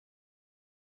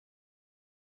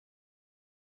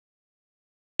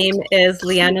name is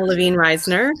Leanna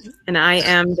Levine-Reisner, and I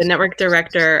am the Network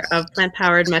Director of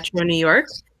Plant-Powered Metro New York,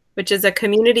 which is a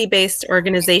community-based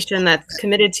organization that's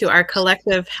committed to our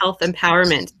collective health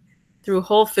empowerment through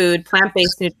whole food,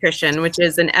 plant-based nutrition, which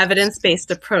is an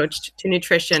evidence-based approach to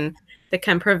nutrition that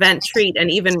can prevent, treat, and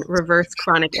even reverse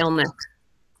chronic illness.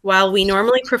 While we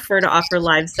normally prefer to offer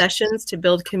live sessions to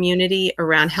build community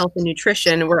around health and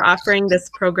nutrition, we're offering this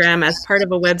program as part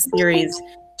of a web series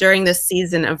during this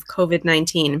season of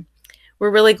COVID-19.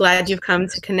 We're really glad you've come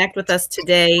to connect with us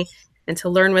today and to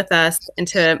learn with us and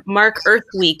to mark Earth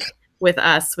Week with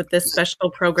us with this special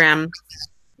program.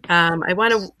 I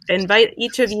want to invite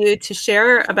each of you to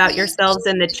share about yourselves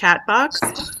in the chat box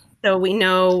so we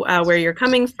know where you're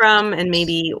coming from and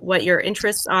maybe what your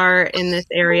interests are in this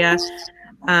area.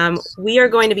 We are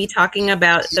going to be talking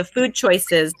about the food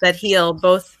choices that heal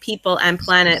both people and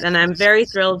planet, and I'm very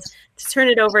thrilled to turn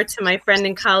it over to my friend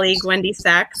and colleague, Wendy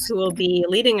Sax, who will be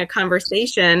leading a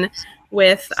conversation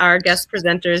with our guest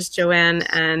presenters, Joanne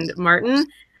and Martin.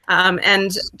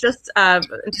 And just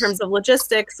in terms of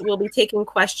logistics, we'll be taking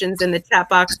questions in the chat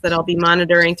box that I'll be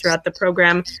monitoring throughout the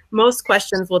program. Most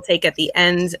questions we'll take at the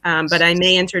end, but I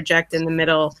may interject in the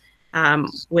middle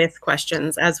with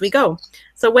questions as we go.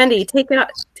 So Wendy,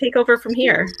 take over from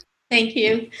here. Thank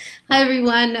you. Hi,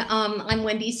 everyone. I'm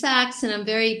Wendy Sax, and I'm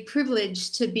very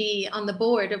privileged to be on the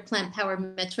board of Plant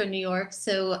Powered Metro New York.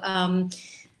 So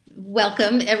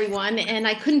welcome, everyone. And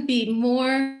I couldn't be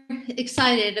more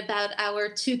excited about our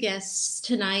two guests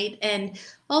tonight, and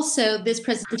also this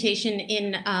presentation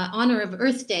in honor of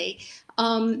Earth Day.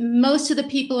 Most of the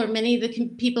people, or many of the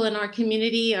people in our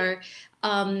community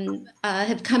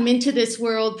have come into this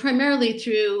world primarily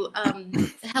through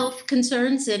health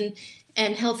concerns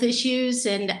and health issues,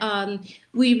 and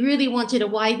we really wanted to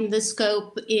widen the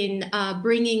scope in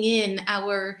bringing in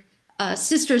our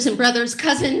sisters and brothers,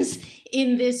 cousins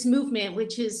in this movement,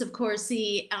 which is, of course,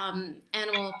 the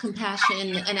animal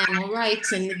compassion and animal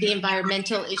rights and the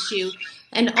environmental issue,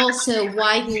 and also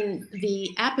widen the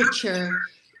aperture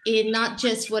in not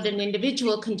just what an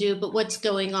individual can do, but what's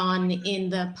going on in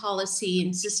the policy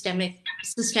and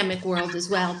systemic world as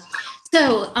well.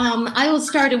 So I will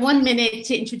start in 1 minute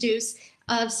to introduce.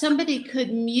 If somebody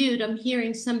could mute, I'm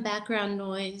hearing some background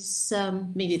noise.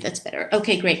 Maybe that's better.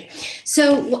 Okay, great.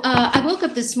 So I woke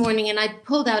up this morning and I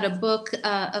pulled out a book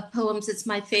of poems. It's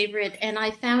my favorite. And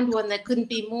I found one that couldn't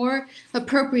be more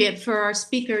appropriate for our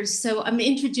speakers. So I'm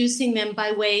introducing them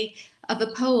by way of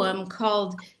a poem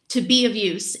called To Be of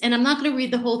Use. And I'm not going to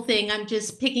read the whole thing. I'm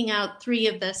just picking out 3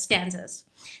 of the stanzas.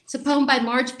 It's a poem by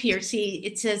Marge Piercy.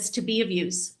 It says, To Be of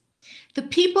Use. The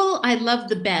people I love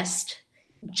the best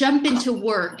jump into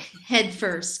work head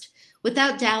first,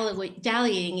 without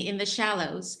dallying in the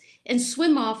shallows, and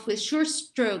swim off with sure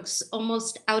strokes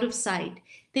almost out of sight.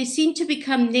 They seem to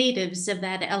become natives of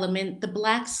that element, the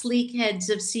black sleek heads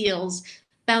of seals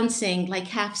bouncing like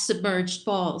half-submerged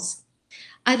balls.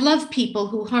 I love people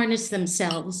who harness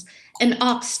themselves, an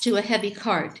ox to a heavy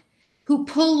cart, who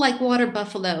pull like water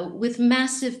buffalo with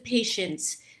massive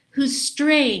patience, who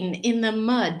strain in the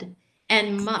mud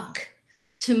and muck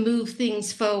to move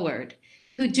things forward,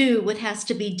 who do what has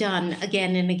to be done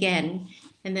again and again.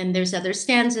 And then there's other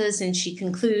stanzas, and she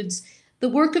concludes, the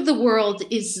work of the world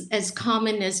is as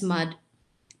common as mud.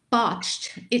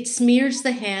 Botched, it smears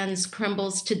the hands,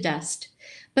 crumbles to dust.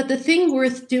 But the thing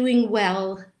worth doing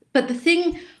well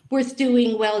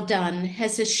done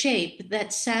has a shape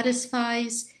that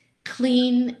satisfies,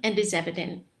 clean, and is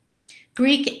evident.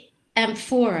 Greek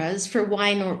amphoras for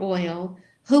wine or oil,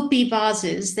 Hopi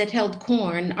vases that held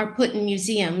corn are put in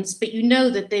museums, but you know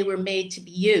that they were made to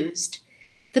be used.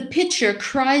 The pitcher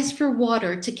cries for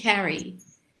water to carry,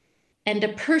 and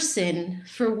a person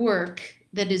for work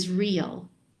that is real.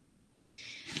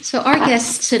 So our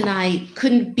guests tonight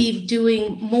couldn't be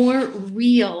doing more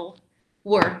real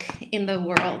work in the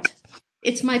world.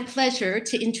 It's my pleasure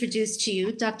to introduce to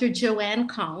you Dr. Joanne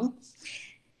Kong,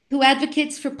 who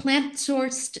advocates for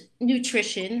plant-sourced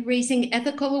nutrition, raising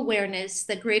ethical awareness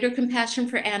that greater compassion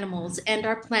for animals and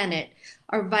our planet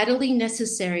are vitally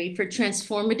necessary for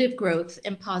transformative growth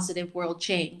and positive world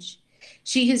change.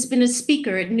 She has been a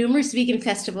speaker at numerous vegan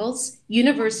festivals,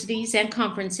 universities, and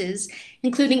conferences,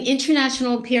 including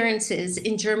international appearances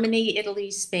in Germany,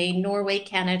 Italy, Spain, Norway,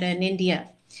 Canada, and India.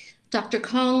 Dr.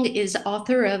 Kong is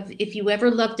author of If You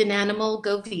Ever Loved an Animal,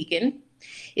 Go Vegan,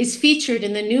 is featured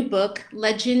in the new book,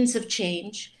 Legends of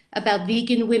Change, about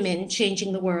vegan women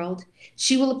changing the world.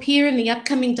 She will appear in the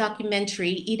upcoming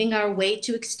documentary, Eating Our Way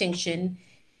to Extinction,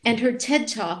 and her TED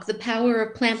Talk, The Power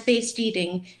of Plant-Based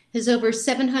Eating, has over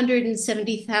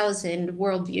 770,000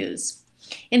 world views.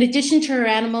 In addition to her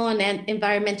animal and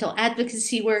environmental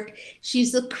advocacy work,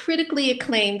 she's a critically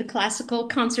acclaimed classical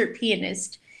concert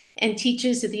pianist and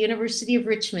teaches at the University of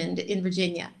Richmond in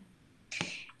Virginia.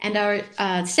 And our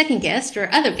second guest, or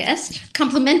other guest,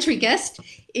 complimentary guest,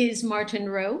 is Martin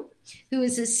Rowe, who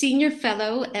is a senior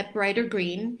fellow at Brighter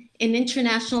Green, an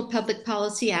international public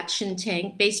policy action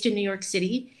tank based in New York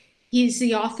City. He's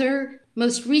the author,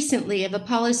 most recently, of a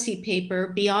policy paper,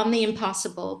 Beyond the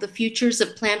Impossible, The Futures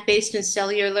of Plant-Based and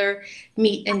Cellular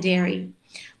Meat and Dairy.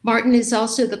 Martin is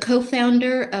also the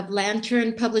co-founder of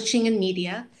Lantern Publishing and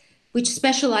Media, which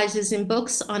specializes in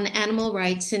books on animal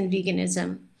rights and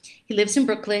veganism. He lives in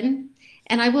Brooklyn.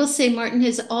 And I will say Martin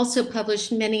has also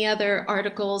published many other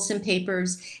articles and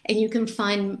papers, and you can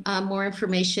find more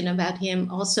information about him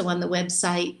also on the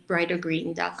website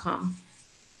brightergreen.com,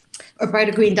 or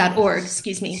brightergreen.org,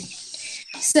 excuse me.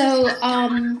 So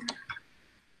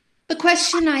the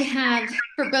question I have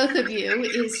for both of you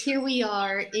is, here we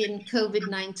are in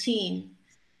COVID-19.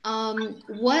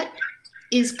 What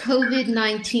is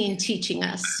COVID-19 teaching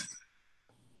us?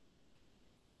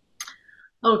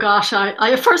 Oh gosh,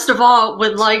 I first of all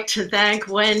would like to thank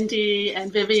Wendy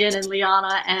and Vivian and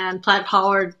Liana and Plant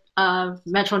Powered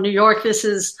Metro New York. This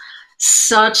is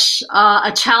such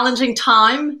a challenging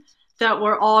time that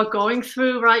we're all going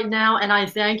through right now, and I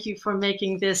thank you for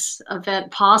making this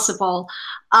event possible.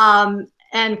 And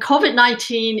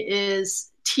COVID-19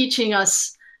 is teaching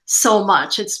us so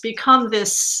much. It's become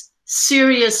this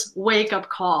serious wake-up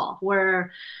call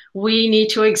where we need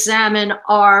to examine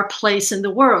our place in the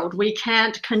world. We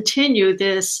can't continue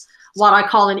this, what I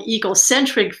call an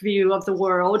egocentric view of the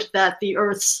world, that the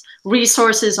Earth's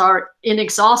resources are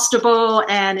inexhaustible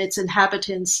and its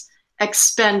inhabitants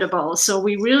expendable. So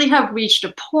we really have reached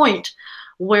a point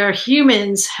where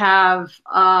humans have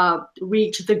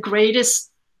wreaked the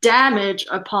greatest damage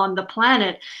upon the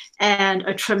planet, and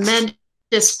a tremendous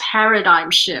paradigm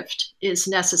shift is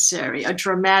necessary, a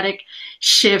dramatic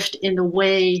shift in the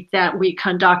way that we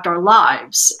conduct our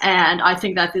lives. And I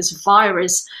think that this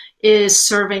virus is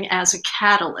serving as a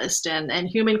catalyst, and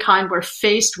humankind, we're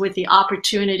faced with the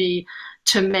opportunity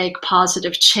to make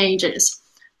positive changes.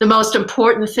 The most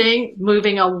important thing,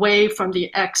 moving away from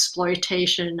the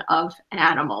exploitation of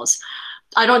animals.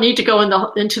 I don't need to go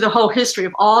into the whole history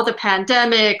of all the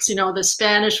pandemics, you know, the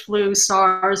Spanish flu,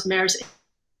 SARS, MERS,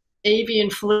 avian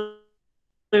flu,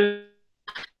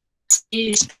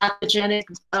 these pathogenic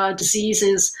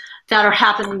diseases that are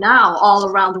happening now all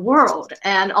around the world.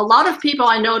 And a lot of people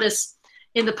I notice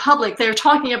in the public, they're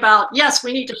talking about, yes,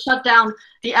 we need to shut down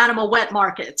the animal wet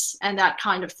markets and that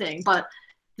kind of thing. But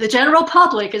the general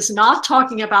public is not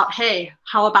talking about, hey,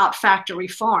 how about factory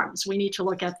farms? We need to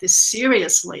look at this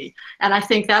seriously. And I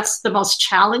think that's the most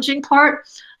challenging part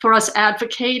for us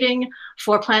advocating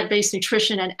for plant-based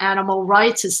nutrition and animal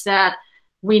rights, is that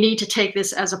we need to take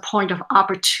this as a point of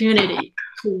opportunity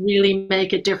to really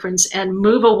make a difference and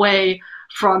move away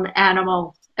from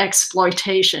animal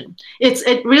exploitation.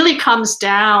 It really comes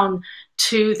down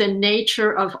to the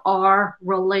nature of our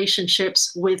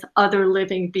relationships with other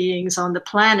living beings on the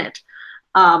planet.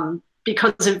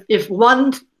 Because if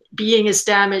one being is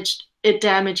damaged, it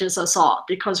damages us all,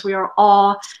 because we are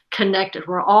all connected.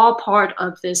 We're all part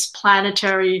of this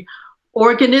planetary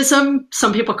organism.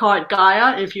 Some people call it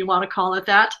Gaia, if you want to call it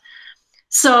that.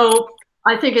 So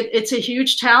I think it's a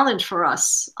huge challenge for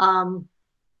us. And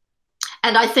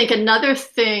I think another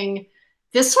thing,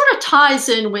 this sort of ties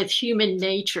in with human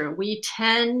nature. We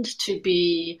tend to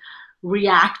be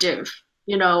reactive.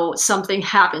 You know, something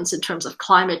happens in terms of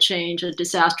climate change, a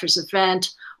disastrous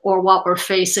event, or what we're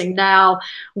facing now.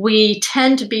 We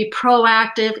tend to be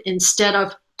proactive instead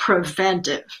of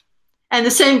preventive. And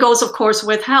the same goes, of course,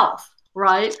 with health,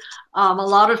 right? A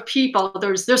lot of people,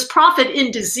 there's profit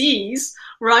in disease,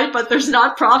 right? But there's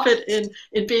not profit in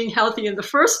being healthy in the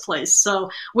first place. So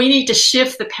we need to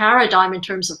shift the paradigm in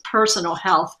terms of personal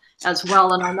health as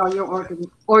well. And I know your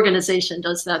organization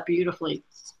does that beautifully.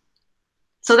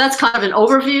 So that's kind of an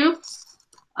overview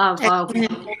of what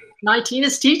 19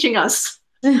 is teaching us.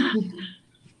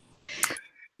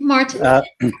 Martin?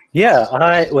 Yeah,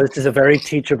 well, this is a very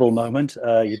teachable moment.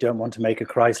 You don't want to make a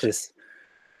crisis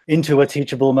into a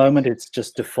teachable moment. It's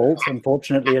just default,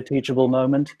 unfortunately, a teachable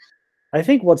moment. I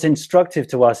think what's instructive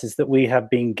to us is that we have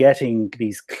been getting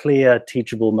these clear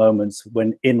teachable moments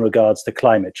when in regards to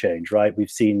climate change, right?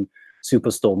 We've seen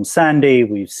Superstorm Sandy,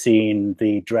 we've seen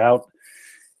the drought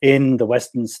in the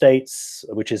western states,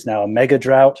 which is now a mega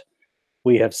drought.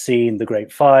 We have seen the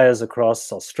great fires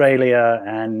across Australia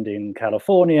and in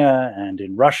California and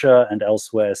in Russia and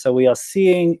elsewhere. So we are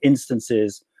seeing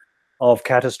instances of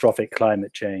catastrophic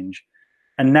climate change.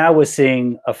 And now we're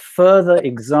seeing a further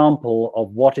example of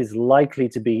what is likely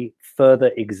to be further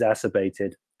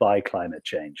exacerbated by climate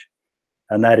change.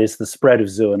 And that is the spread of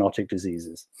zoonotic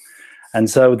diseases. And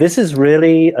so this is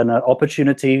really an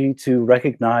opportunity to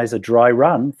recognize a dry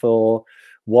run for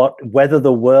whether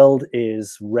the world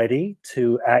is ready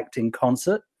to act in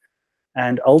concert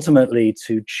and ultimately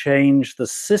to change the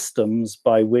systems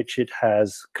by which it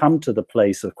has come to the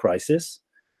place of crisis,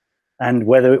 and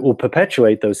whether it will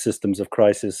perpetuate those systems of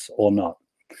crisis or not.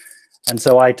 And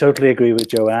so I totally agree with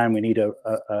Joanne. We need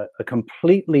a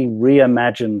completely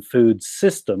reimagined food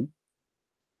system.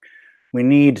 We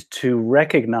need to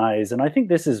recognize, and I think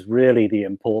this is really the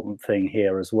important thing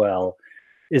here as well,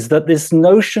 is that this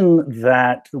notion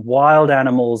that wild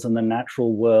animals and the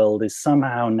natural world is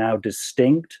somehow now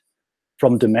distinct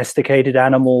from domesticated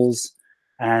animals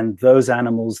and those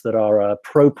animals that are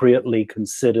appropriately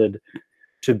considered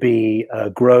to be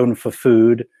grown for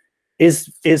food is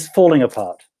falling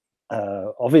apart.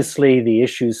 Obviously, the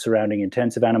issues surrounding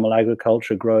intensive animal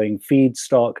agriculture, growing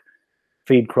feedstock,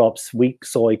 feed crops, wheat,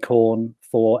 soy, corn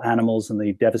for animals, and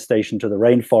the devastation to the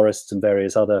rainforests and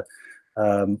various other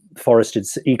forested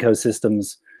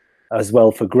ecosystems as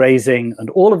well for grazing,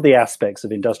 and all of the aspects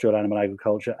of industrial animal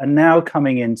agriculture are now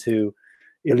coming into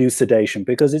elucidation,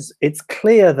 because it's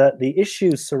clear that the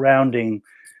issues surrounding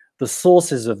the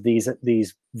sources of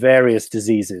these various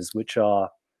diseases, which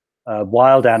are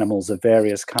wild animals of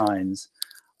various kinds,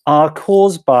 are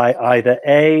caused by either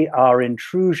A, our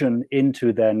intrusion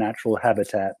into their natural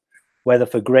habitat, whether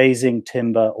for grazing,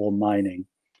 timber, or mining.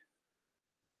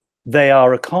 They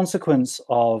are a consequence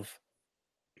of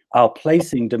our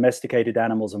placing domesticated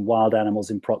animals and wild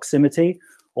animals in proximity,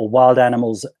 or wild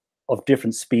animals of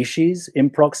different species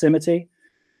in proximity.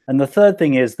 And the third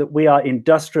thing is that we are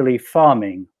industrially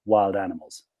farming wild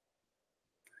animals.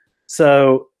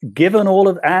 So given all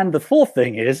of, and the fourth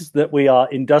thing is that we are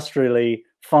industrially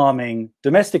farming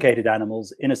domesticated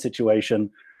animals in a situation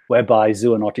whereby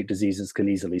zoonotic diseases can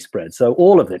easily spread. So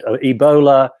all of it,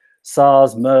 Ebola,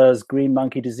 SARS, MERS, green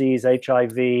monkey disease,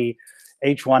 HIV, H1N1,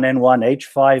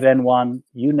 H5N1,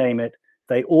 you name it,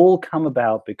 they all come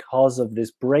about because of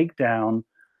this breakdown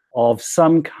of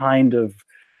some kind of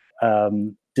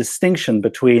distinction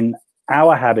between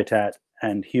our habitat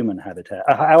and human habitat,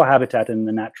 our habitat and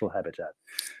the natural habitat.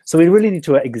 So we really need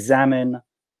to examine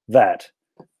that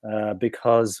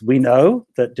because we know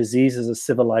that diseases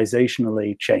are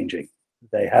civilizationally changing.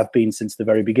 They have been since the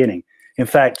very beginning. In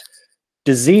fact,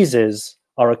 diseases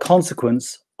are a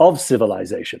consequence of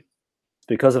civilization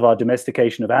because of our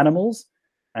domestication of animals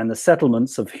and the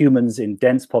settlements of humans in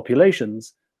dense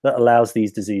populations that allows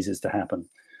these diseases to happen.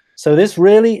 So this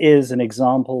really is an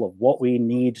example of what we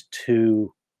need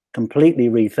to completely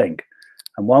rethink.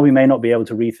 And while we may not be able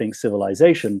to rethink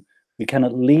civilization, we can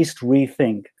at least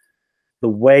rethink the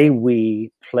way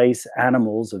we place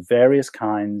animals of various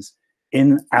kinds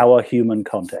in our human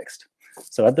context.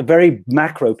 So at the very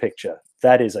macro picture,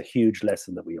 that is a huge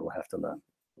lesson that we all have to learn.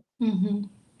 Mm-hmm.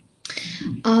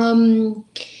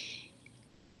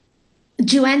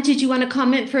 Joanne, did you want to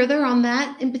comment further on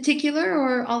that in particular,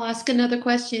 or I'll ask another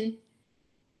question?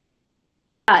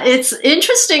 It's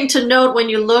interesting to note when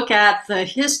you look at the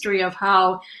history of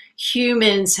how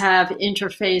humans have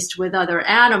interfaced with other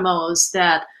animals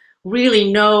that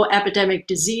really no epidemic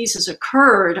diseases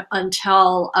occurred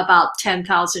until about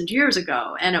 10,000 years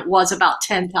ago. And it was about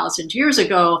 10,000 years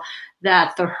ago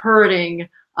that the herding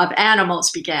of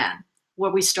animals began,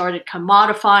 where we started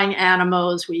commodifying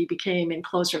animals, we became in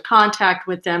closer contact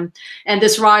with them. And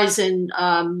this rise in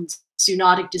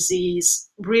zoonotic disease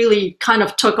really kind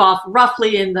of took off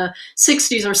roughly in the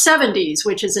 60s or 70s,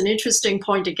 which is an interesting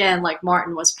point again, like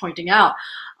Martin was pointing out.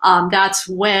 That's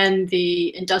when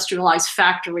the industrialized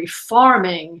factory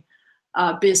farming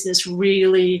business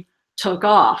really took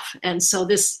off. And so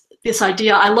this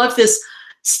idea, I love this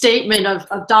statement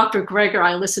of Dr. Greger.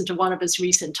 I listened to one of his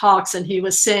recent talks, and he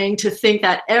was saying to think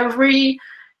that every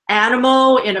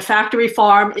animal in a factory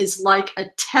farm is like a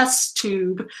test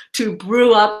tube to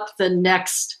brew up the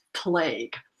next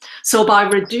plague. So by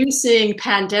reducing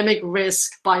pandemic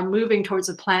risk, by moving towards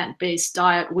a plant-based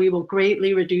diet, we will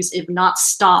greatly reduce, if not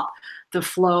stop, the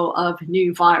flow of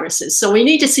new viruses. So we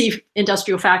need to see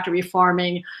industrial factory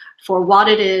farming for what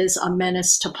it is, a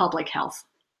menace to public health.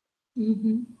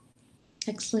 Mm-hmm.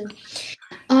 Excellent.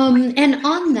 And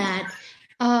on that,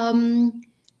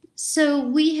 so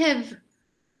we have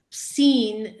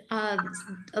seen a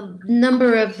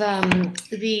number of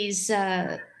these,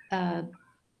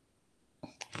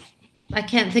 I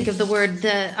can't think of the word,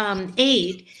 the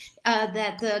aid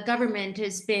that the government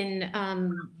has been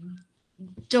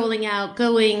doling out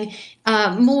going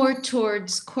more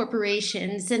towards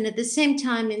corporations, and at the same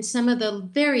time in some of the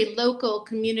very local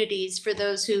communities, for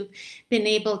those who've been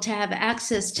able to have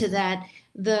access to that,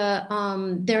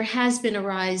 there has been a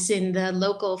rise in the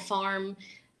local farm,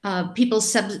 people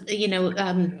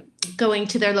going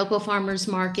to their local farmers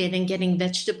market and getting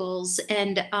vegetables.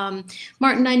 And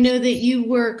Martin, I know that you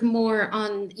work more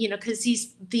on, because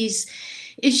these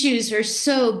issues are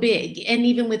so big, and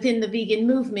even within the vegan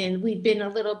movement, we've been a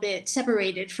little bit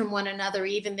separated from one another,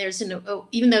 even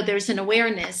though there's an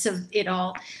awareness of it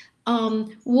all.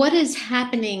 What is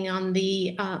happening on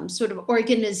the sort of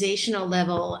organizational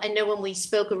level? I know when we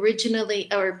spoke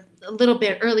originally, or a little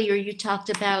bit earlier, you talked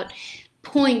about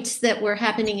points that were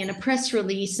happening in a press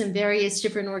release and various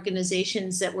different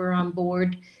organizations that were on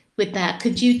board with that.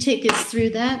 Could you take us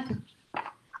through that?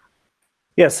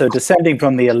 Yeah, so descending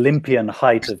from the Olympian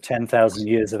height of 10,000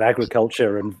 years of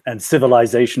agriculture and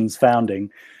civilization's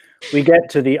founding, we get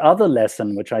to the other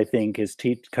lesson, which I think is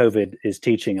COVID is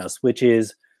teaching us, which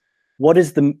is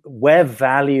where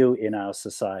value in our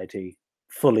society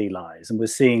fully lies. And we're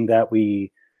seeing that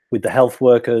with the health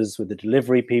workers, with the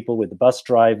delivery people, with the bus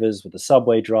drivers, with the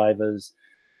subway drivers,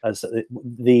 as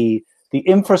the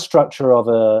infrastructure of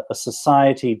a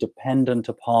society dependent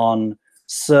upon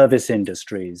service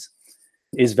industries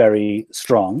is very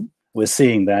strong. We're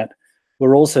seeing that.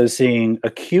 We're also seeing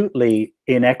acutely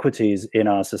inequities in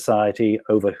our society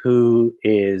over who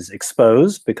is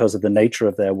exposed because of the nature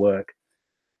of their work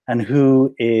and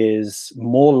who is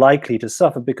more likely to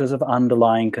suffer because of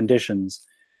underlying conditions,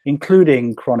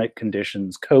 including chronic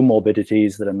conditions,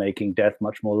 comorbidities that are making death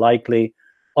much more likely,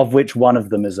 of which one of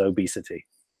them is obesity.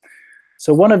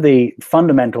 So one of the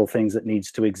fundamental things that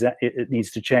needs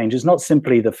to change is not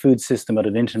simply the food system at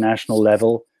an international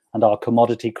level and our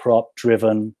commodity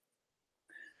crop-driven,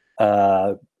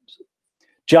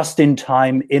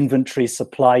 just-in-time inventory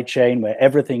supply chain where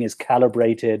everything is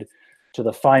calibrated to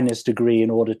the finest degree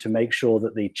in order to make sure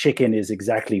that the chicken is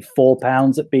exactly 4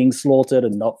 pounds at being slaughtered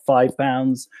and not 5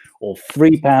 pounds or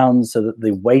 3 pounds, so that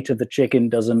the weight of the chicken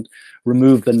doesn't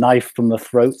remove the knife from the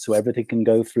throat, so everything can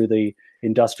go through the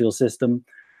industrial system.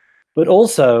 But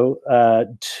also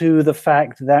to the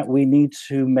fact that we need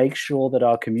to make sure that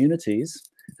our communities,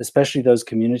 especially those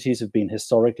communities who've been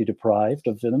historically deprived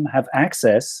of them, have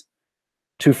access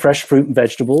to fresh fruit and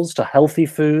vegetables, to healthy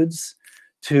foods,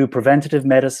 to preventative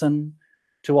medicine,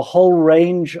 to a whole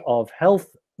range of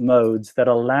health modes that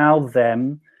allow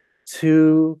them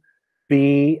to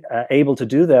be able to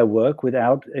do their work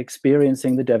without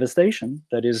experiencing the devastation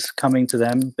that is coming to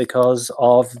them because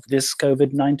of this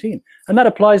COVID-19. And that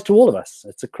applies to all of us.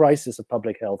 It's a crisis of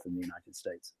public health in the United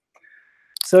States.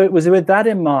 So it was with that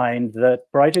in mind that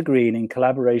Brighter Green, in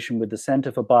collaboration with the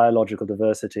Center for Biological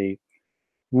Diversity,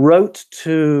 wrote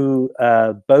to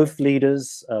both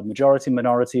leaders, majority,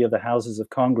 minority of the houses of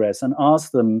Congress, and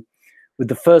asked them, with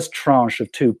the first tranche of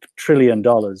 $2 trillion,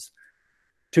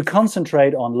 to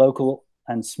concentrate on local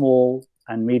and small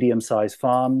and medium-sized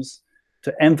farms,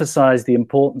 to emphasize the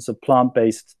importance of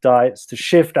plant-based diets, to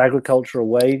shift agriculture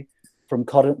away from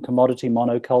commodity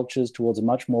monocultures towards a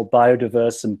much more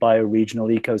biodiverse and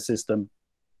bioregional ecosystem,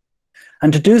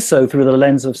 and to do so through the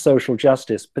lens of social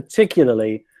justice,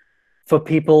 particularly for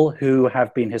people who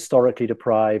have been historically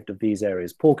deprived of these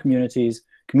areas, poor communities,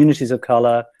 communities of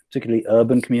color, particularly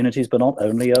urban communities, but not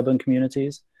only urban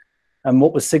communities. And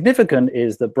what was significant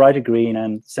is that Brighter Green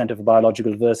and Center for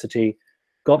Biological Diversity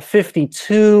got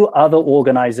 52 other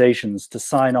organizations to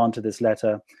sign on to this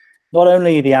letter. Not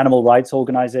only the animal rights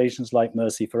organizations like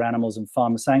Mercy for Animals and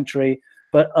Farm Sanctuary,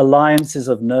 but alliances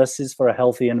of nurses for a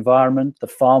healthy environment, the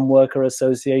Farm Worker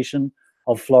Association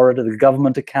of Florida, the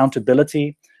Government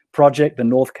Accountability Project, the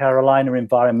North Carolina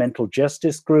Environmental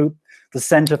Justice Group, the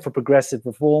Center for Progressive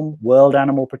Reform, World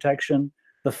Animal Protection,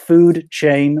 the Food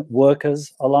Chain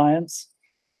Workers Alliance.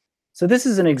 So this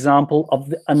is an example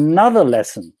of another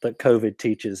lesson that COVID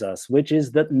teaches us, which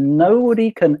is that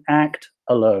nobody can act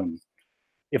alone.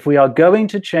 If we are going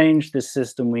to change this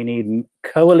system, we need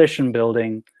coalition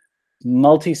building,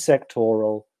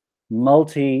 multi-sectoral,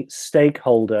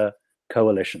 multi-stakeholder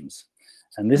coalitions.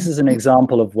 And this is an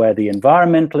example of where the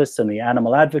environmentalists and the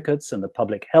animal advocates and the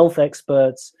public health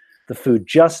experts, the food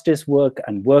justice work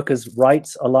and workers'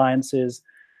 rights alliances,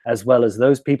 as well as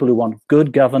those people who want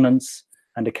good governance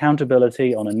and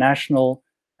accountability on a national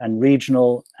and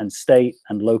regional and state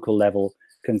and local level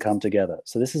can come together.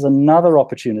 So this is another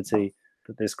opportunity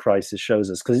that this crisis shows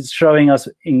us, because it's showing us,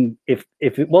 if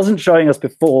it wasn't showing us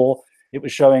before, it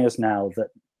was showing us now that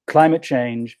climate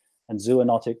change and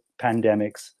zoonotic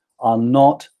pandemics are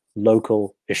not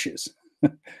local issues.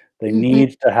 They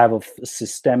need to have a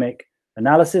systemic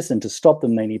analysis, and to stop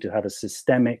them, they need to have a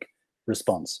systemic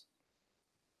response.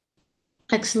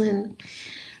 Excellent.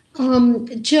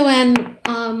 Joanne,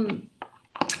 on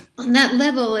that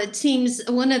level, it seems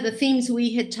one of the things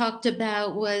we had talked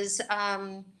about was,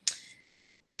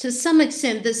 to some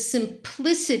extent, the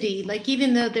simplicity, like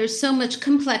even though there's so much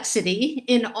complexity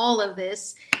in all of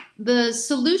this, the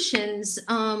solutions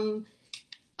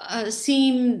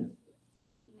seem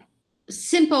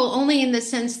simple only in the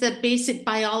sense that basic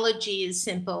biology is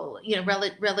simple, you know,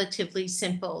 relatively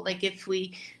simple. Like if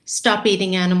we stop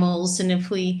eating animals and if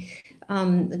we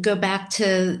go back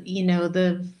to, you know,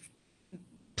 the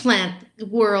plant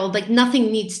world, like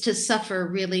nothing needs to suffer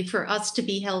really for us to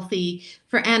be healthy,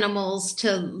 for animals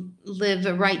to live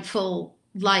a rightful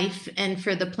life, and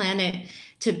for the planet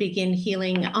to begin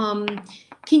healing.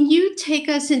 Can you take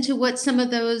us into what some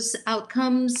of those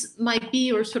outcomes might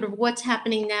be, or sort of what's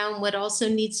happening now and what also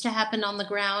needs to happen on the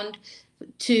ground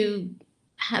to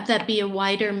have that be a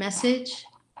wider message?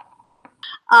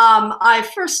 I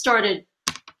first started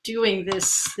doing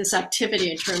this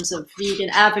activity in terms of vegan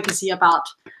advocacy about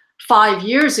 5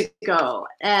 years ago,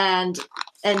 and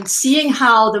seeing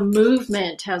how the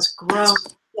movement has grown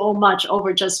so much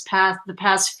over just the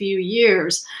past few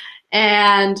years,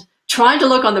 and trying to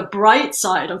look on the bright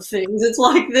side of things. It's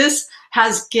like this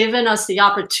has given us the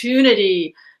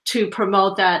opportunity to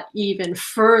promote that even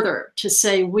further, to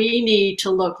say we need to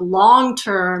look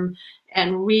long-term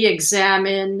and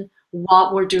re-examine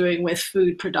what we're doing with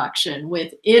food production,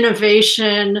 with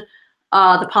innovation,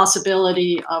 the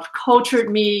possibility of cultured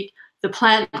meat, the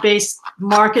plant-based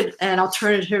market and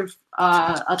alternatives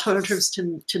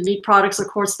to meat products. Of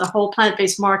course, the whole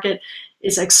plant-based market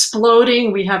is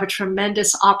exploding. We have a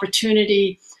tremendous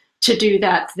opportunity to do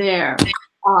that there.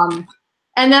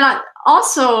 And then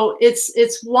also,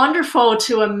 it's wonderful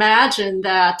to imagine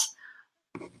that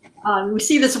we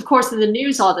see this, of course, in the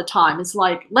news all the time. It's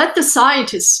like, let the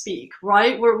scientists speak,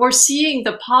 right? We're seeing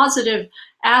the positive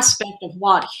aspect of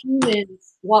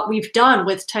what we've done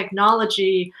with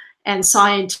technology and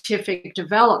scientific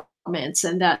developments,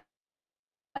 and that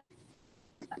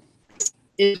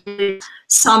is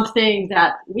something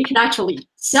that we can actually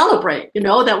celebrate, you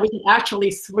know, that we can actually,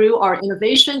 through our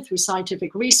innovation, through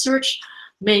scientific research,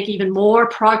 make even more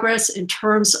progress in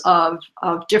terms of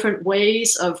different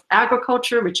ways of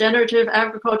agriculture, regenerative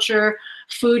agriculture,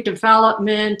 food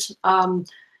development,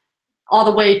 all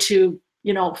the way to,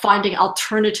 you know, finding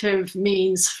alternative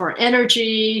means for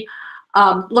energy,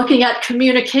 looking at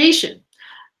communication.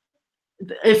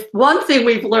 If one thing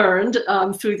we've learned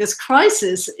through this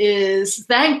crisis is,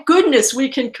 thank goodness we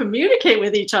can communicate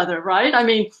with each other, right? I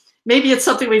mean, maybe it's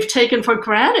something we've taken for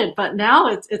granted, but now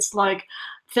it's like,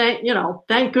 thank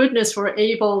goodness we're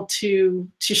able to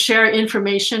share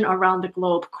information around the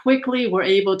globe quickly. We're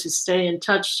able to stay in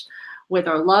touch with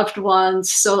our loved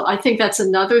ones. So I think that's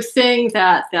another thing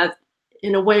that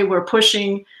in a way we're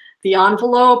pushing the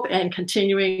envelope and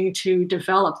continuing to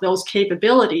develop those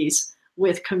capabilities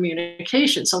with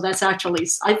communication. So that's actually,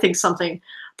 I think, something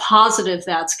positive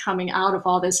that's coming out of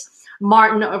all this.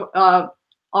 Martin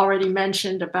already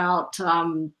mentioned about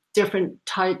different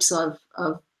types of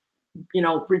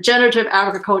regenerative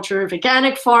agriculture.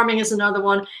 Veganic farming is another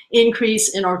one.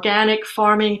 Increase in organic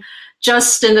farming.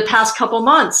 Just in the past couple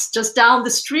months, just down the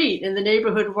street in the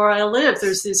neighborhood where I live,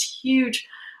 there's this huge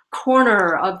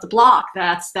corner of the block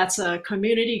that's a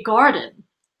community garden.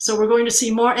 So we're going to see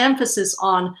more emphasis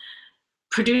on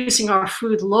producing our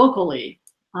food locally,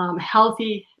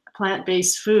 healthy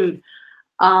plant-based food.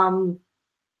 And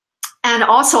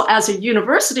also, as a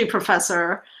university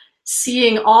professor,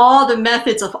 seeing all the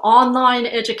methods of online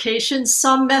education,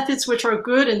 some methods which are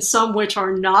good and some which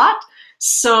are not.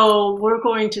 So we're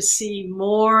going to see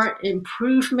more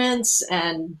improvements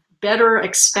and better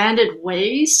expanded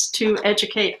ways to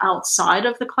educate outside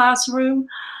of the classroom.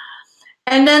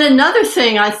 And then another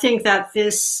thing I think that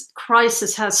this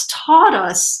crisis has taught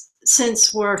us,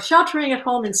 since we're sheltering at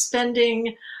home and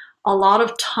spending a lot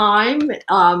of time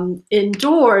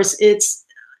indoors, it's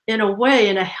in a way,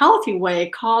 in a healthy way,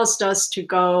 caused us to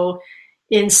go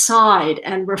inside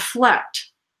and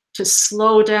reflect, to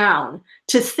slow down,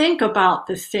 to think about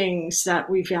the things that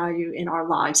we value in our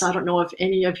lives. I don't know if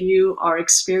any of you are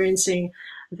experiencing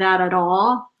that at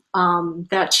all,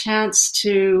 that chance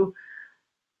to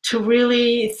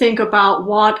really think about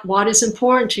what is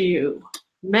important to you,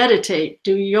 meditate,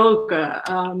 do yoga,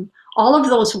 all of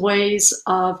those ways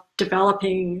of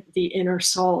developing the inner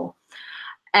soul.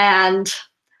 And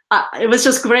it was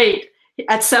just great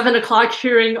at 7 o'clock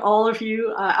hearing all of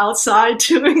you outside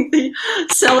doing the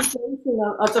celebration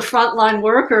of the frontline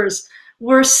workers.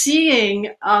 We're seeing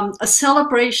a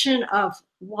celebration of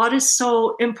what is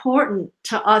so important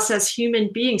to us as human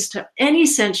beings, to any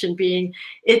sentient being.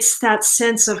 It's that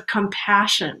sense of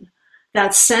compassion,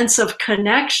 that sense of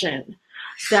connection,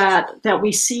 that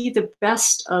we see the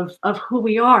best of who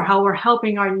we are, how we're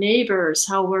helping our neighbors,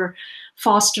 how we're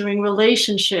fostering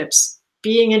relationships,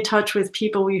 being in touch with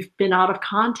people we've been out of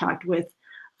contact with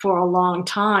for a long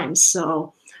time.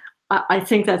 So I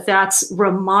think that that's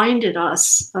reminded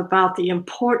us about the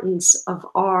importance of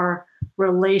our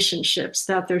relationships,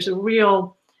 that there's a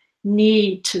real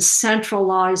need to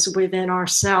centralize within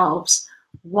ourselves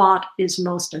what is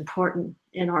most important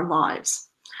in our lives.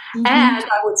 Mm-hmm. And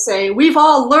I would say we've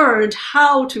all learned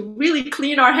how to really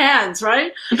clean our hands,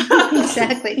 right?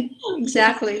 Exactly.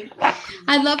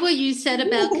 I love what you said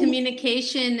about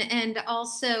communication and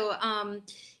also,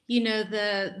 you know,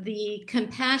 the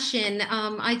compassion.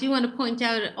 I do want to point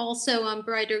out also on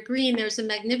Brighter Green, there's a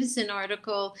magnificent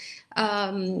article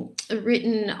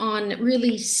written on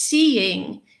really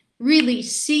seeing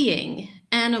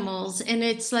animals. And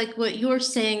it's like what you're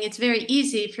saying, it's very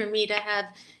easy for me to have,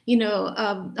 you know,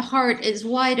 the heart as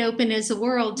wide open as the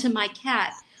world to my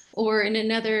cat, or in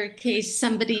another case,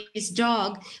 somebody's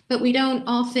dog. But we don't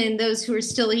often, those who are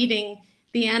still eating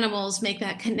the animals, make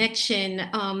that connection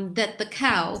that the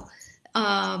cow,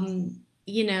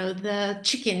 you know, the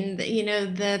chicken, you know,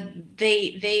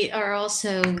 they are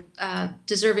also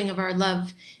deserving of our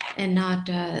love, and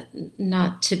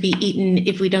not to be eaten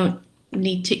if we don't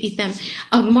need to eat them.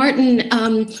 Martin,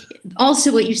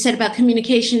 also what you said about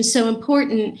communication is so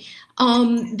important.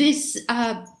 This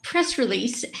press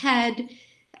release had,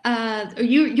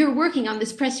 you're working on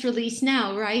this press release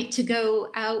now, right? To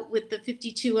go out with the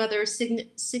 52 other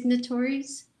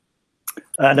signatories?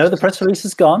 No, the press release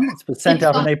is gone. It was sent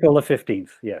out on April the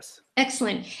 15th, yes.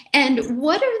 Excellent. And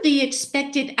what are the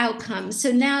expected outcomes?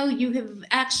 So now you have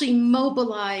actually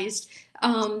mobilized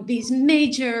these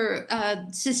major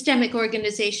systemic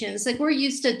organizations. Like, we're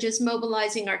used to just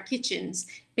mobilizing our kitchens,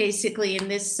 basically, in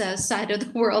this side of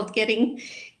the world, getting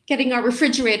our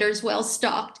refrigerators well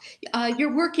stocked.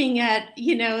 You're working at,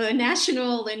 you know, a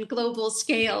national and global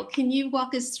scale. Can you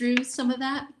walk us through some of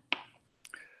that?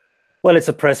 Well, it's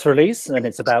a press release and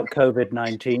it's about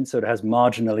COVID-19, so it has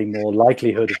marginally more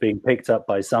likelihood of being picked up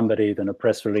by somebody than a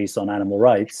press release on animal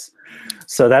rights.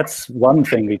 So that's one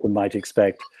thing we might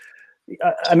expect.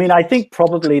 I mean, I think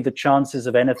probably the chances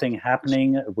of anything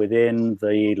happening within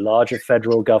the larger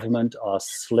federal government are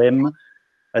slim.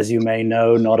 As you may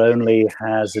know, not only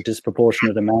has a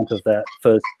disproportionate amount of that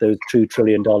those $2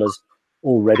 trillion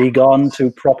already gone to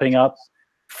propping up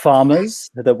farmers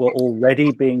that were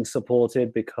already being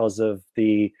supported because of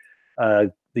the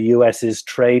US's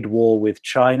trade war with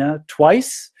China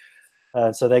twice.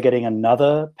 So they're getting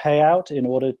another payout in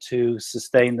order to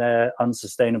sustain their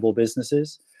unsustainable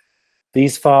businesses.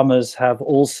 These farmers have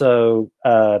also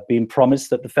been promised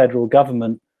that the federal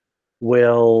government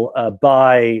will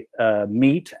buy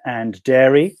meat and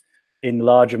dairy in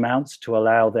large amounts to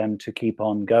allow them to keep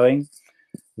on going.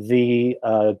 The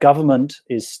government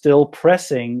is still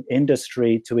pressing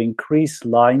industry to increase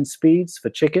line speeds for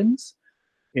chickens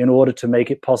in order to make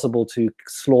it possible to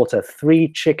slaughter 3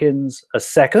 chickens a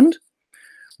second,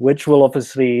 which will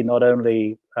obviously not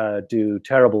only do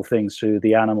terrible things to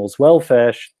the animal's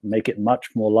welfare, make it much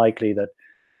more likely that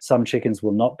some chickens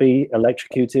will not be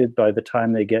electrocuted by the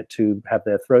time they get to have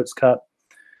their throats cut,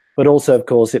 but also, of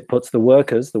course, it puts the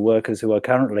workers who are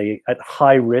currently at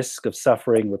high risk of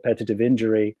suffering repetitive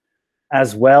injury,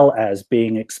 as well as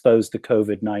being exposed to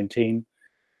COVID-19.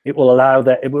 It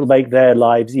will make their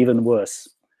lives even worse,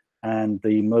 and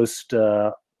the most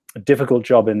difficult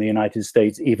job in the United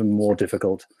States even more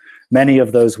difficult. Many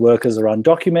of those workers are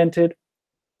undocumented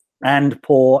and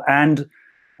poor and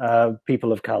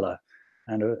people of color,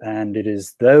 and it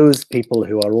is those people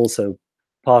who are also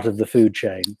part of the food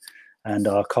chain and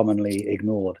are commonly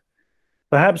ignored.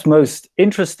 Perhaps most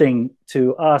interesting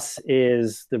to us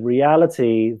is the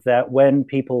reality that when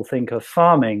people think of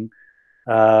farming,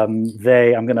 I'm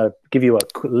going to give you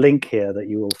a link here that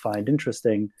you will find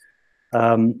interesting.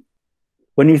 When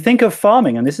you think of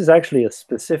farming, and this is actually a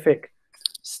specific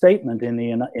statement in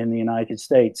the United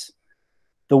States,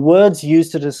 the words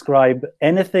used to describe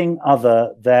anything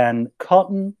other than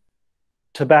cotton,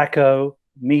 tobacco,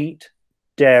 meat,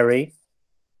 dairy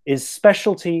is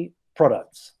specialty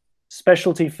products,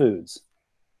 specialty foods.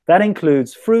 That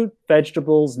includes fruit,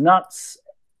 vegetables, nuts,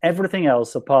 everything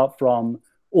else apart from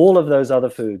all of those other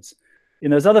foods.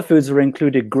 In those other foods are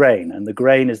included grain, and the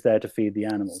grain is there to feed the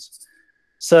animals.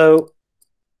 So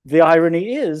the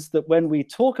irony is that when we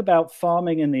talk about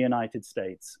farming in the United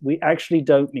States, we actually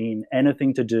don't mean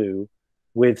anything to do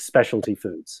with specialty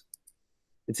foods.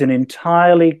 It's an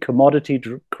entirely commodity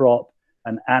crop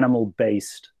and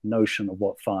animal-based notion of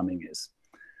what farming is.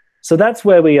 So that's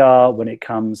where we are when it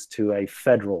comes to a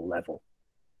federal level.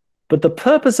 But the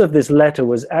purpose of this letter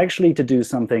was actually to do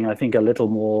something, I think, a little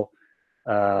more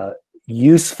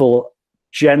useful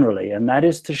generally, and that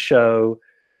is to show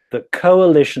that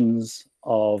coalitions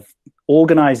of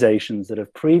organizations that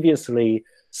have previously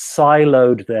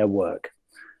siloed their work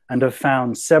and have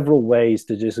found several ways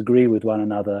to disagree with one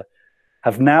another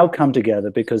have now come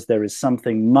together because there is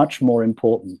something much more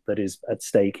important that is at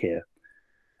stake here.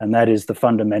 And that is the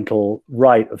fundamental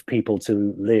right of people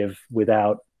to live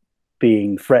without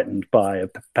being threatened by a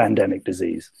pandemic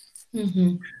disease.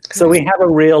 Mm-hmm. So we have a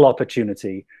real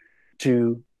opportunity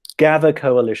to gather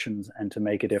coalitions and to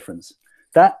make a difference.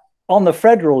 That on the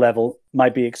federal level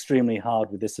might be extremely hard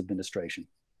with this administration.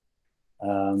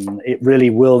 It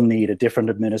really will need a different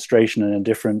administration and a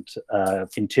different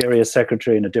interior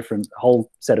secretary and a different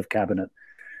whole set of cabinet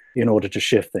in order to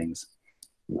shift things.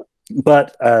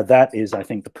 But that is, I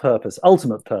think, the purpose,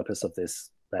 ultimate purpose of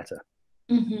this letter.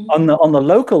 Mm-hmm. On the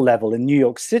local level, in New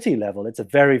York City level, it's a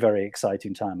very, very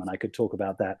exciting time, and I could talk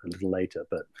about that a little later.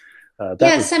 But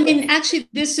yes, I mean, actually,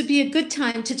 this would be a good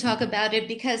time to talk about it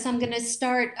because I'm going to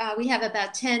start. We have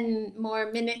about 10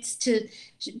 more minutes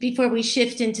before we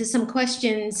shift into some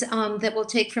questions that we'll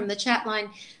take from the chat line.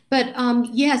 But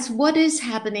yes, what is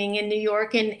happening in New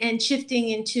York and shifting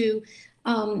into,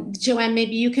 Joanne,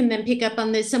 maybe you can then pick up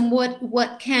on this, and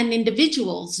what can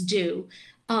individuals do,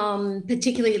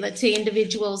 particularly, let's say,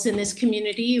 individuals in this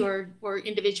community or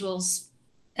individuals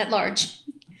at large.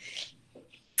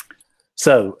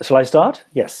 So, shall I start?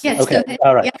 Yes. Yes. Okay.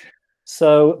 All right. Yeah.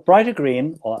 So, Brighter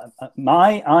Green,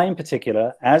 I in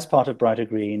particular, as part of Brighter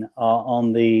Green, is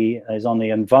on the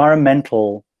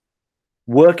environmental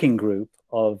working group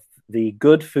of the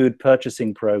Good Food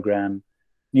Purchasing Program,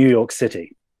 New York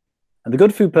City. And the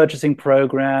Good Food Purchasing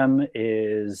Program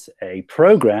is a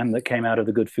program that came out of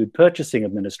the Good Food Purchasing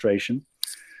Administration,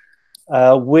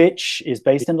 which is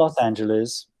based in Los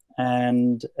Angeles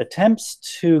and attempts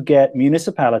to get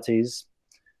municipalities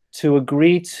to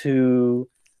agree to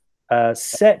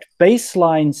set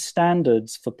baseline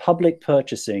standards for public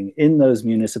purchasing in those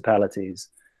municipalities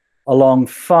along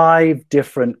 5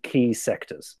 different key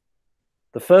sectors.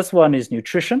 The first one is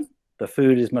nutrition. The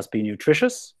food must be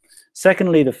nutritious.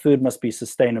 Secondly, the food must be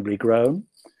sustainably grown.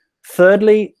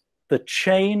 Thirdly, the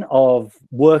chain of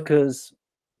workers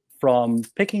from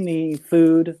picking the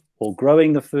food or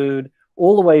growing the food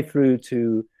all the way through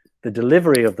to the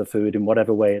delivery of the food in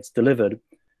whatever way it's delivered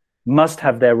must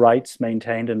have their rights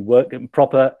maintained and work in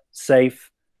proper,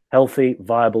 safe, healthy,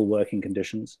 viable working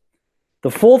conditions. The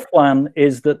fourth one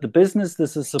is that the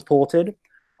businesses that are supported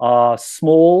are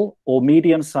small or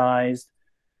medium-sized,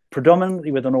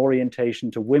 predominantly with an orientation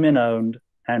to women-owned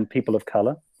and people of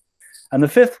color. And the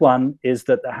fifth one is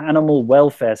that the animal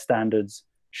welfare standards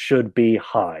should be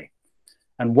high.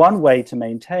 And one way to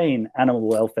maintain animal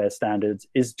welfare standards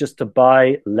is just to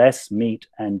buy less meat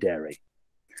and dairy.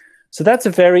 So that's a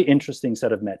very interesting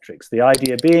set of metrics. The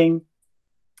idea being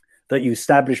that you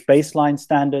establish baseline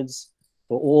standards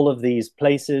for all of these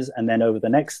places, and then over the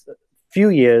next few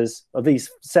years of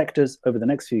these sectors, over the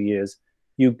next few years,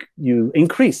 you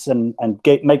increase and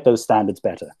make those standards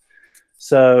better.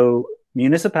 So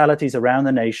municipalities around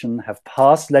the nation have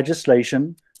passed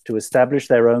legislation to establish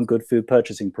their own good food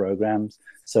purchasing programs.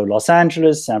 So Los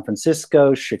Angeles, San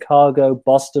Francisco, Chicago,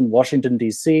 Boston, Washington,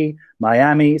 D.C.,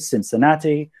 Miami,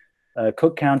 Cincinnati,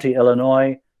 Cook County,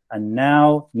 Illinois, and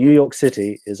now New York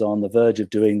City is on the verge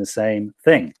of doing the same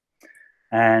thing.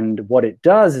 And what it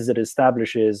does is it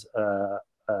establishes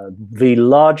the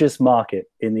largest market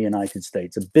in the United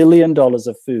States. $1 billion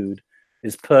of food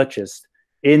is purchased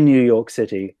in New York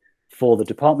City for the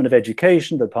Department of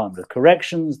Education, the Department of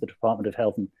Corrections, the Department of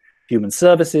Health and Human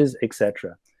Services,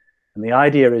 etc. And the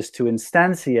idea is to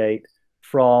instantiate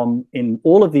from, in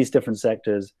all of these different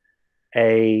sectors,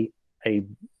 a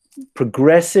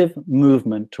progressive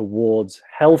movement towards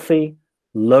healthy,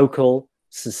 local,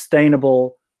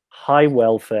 sustainable, high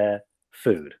welfare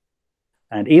food.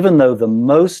 And even though the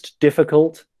most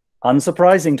difficult,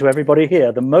 unsurprising to everybody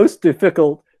here, the most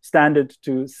difficult standard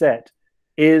to set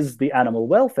is the animal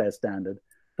welfare standard,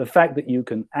 the fact that you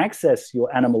can access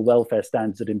your animal welfare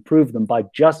standards and improve them by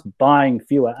just buying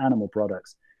fewer animal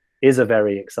products is a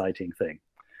very exciting thing.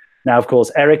 Now, of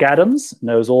course, Eric Adams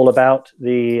knows all about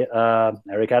the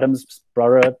Eric Adams,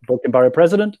 Brooklyn Borough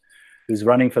President, who's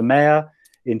running for mayor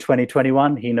in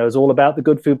 2021. He knows all about the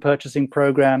Good Food Purchasing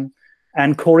Program.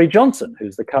 And Corey Johnson,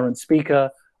 who's the current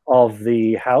Speaker of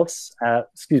the House, of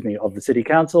the City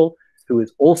Council, who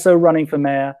is also running for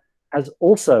mayor, has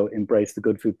also embraced the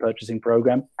good food purchasing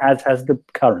program, as has the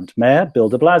current mayor, Bill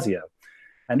de Blasio.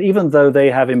 And even though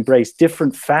they have embraced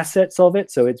different facets of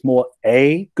it, so it's more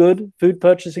a good food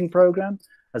purchasing program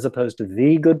as opposed to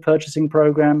the good purchasing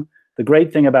program, the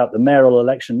great thing about the mayoral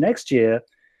election next year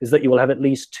is that you will have at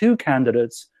least two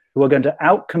candidates who are going to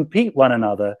outcompete one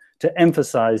another to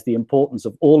emphasize the importance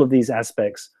of all of these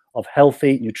aspects of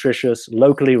healthy, nutritious,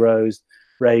 locally raised,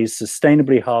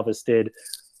 sustainably harvested,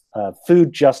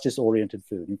 food justice-oriented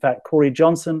food. In fact, Corey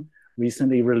Johnson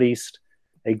recently released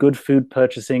a good food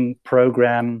purchasing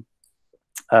program,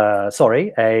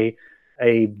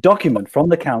 a document from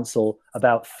the council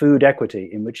about food equity,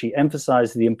 in which he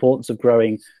emphasized the importance of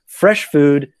growing fresh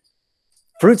food,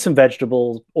 fruits and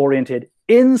vegetables oriented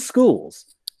in schools.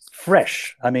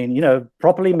 Fresh, I mean, you know,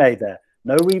 properly made there.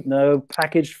 No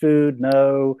packaged food,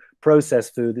 no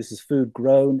processed food. This is food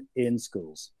grown in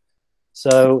schools.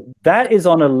 So that is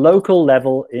on a local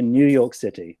level in New York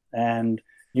City. And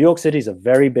New York City is a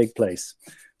very big place.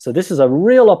 So this is a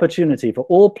real opportunity for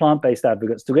all plant-based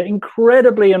advocates to get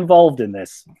incredibly involved in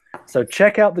this. So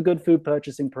check out the Good Food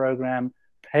Purchasing Program,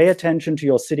 pay attention to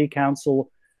your city council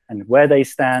and where they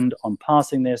stand on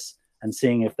passing this and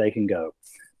seeing if they can go.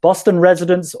 Boston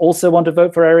residents also want to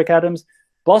vote for Eric Adams.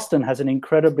 Boston has an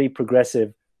incredibly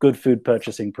progressive good food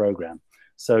purchasing program.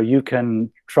 So you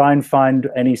can try and find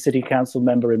any city council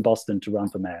member in Boston to run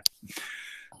for mayor.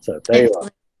 So there you are.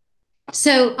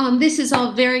 So this is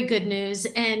all very good news.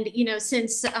 And, you know,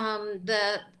 since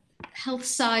the health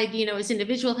side, you know, as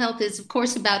individual health is, of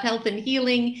course, about health and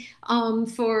healing,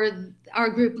 for our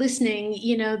group listening,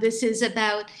 you know, this is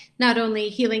about not only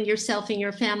healing yourself and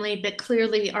your family, but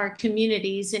clearly our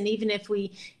communities. And even if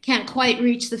we can't quite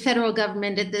reach the federal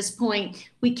government at this point,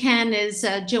 we can, as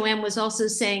Joanne was also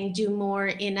saying, do more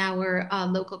in our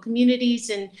local communities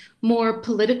and more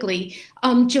politically.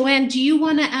 Joanne, do you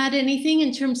want to add anything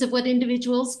in terms of what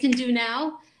individuals can do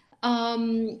now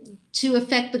to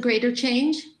affect the greater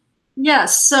change?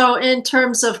 Yes, so in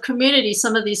terms of community,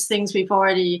 some of these things we've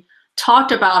already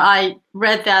talked about. I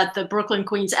read that the Brooklyn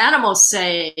Queens Animal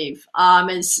Save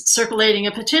is circulating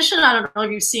a petition. I don't know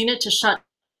if you've seen it, to shut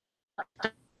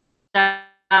down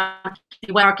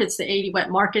the wet markets, the 80 wet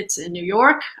markets in New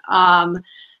York.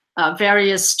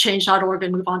 Various change.org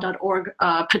and moveon.org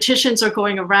petitions are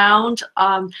going around.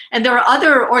 And there are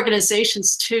other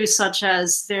organizations too, such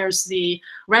as there's the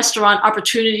Restaurant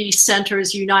Opportunity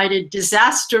Centers United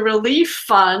Disaster Relief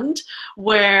Fund,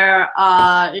 where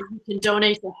you can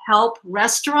donate to help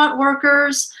restaurant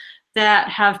workers that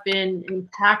have been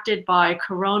impacted by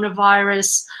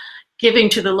coronavirus, giving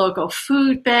to the local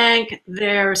food bank.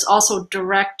 There's also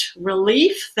direct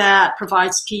relief that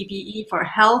provides PPE for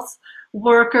health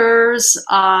workers.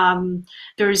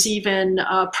 There's even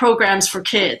programs for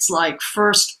kids like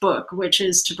First Book, which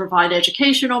is to provide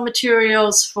educational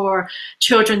materials for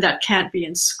children that can't be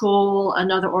in school.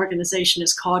 Another organization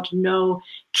is called No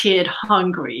Kid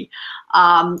Hungry.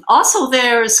 Also,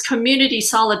 there's Community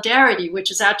Solidarity,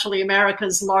 which is actually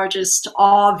America's largest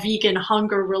all-vegan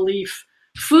hunger relief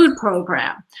food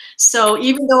program. So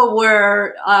even though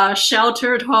we're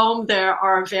sheltered home, there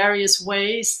are various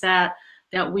ways that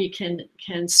we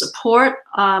can support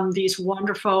these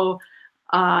wonderful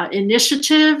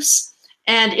initiatives.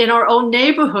 And in our own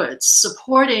neighborhoods,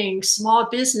 supporting small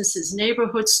businesses,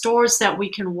 neighborhood stores that we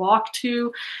can walk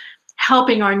to,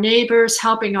 helping our neighbors,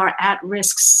 helping our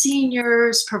at-risk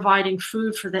seniors, providing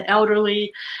food for the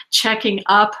elderly, checking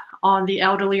up on the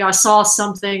elderly. I saw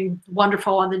something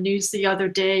wonderful on the news the other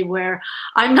day where,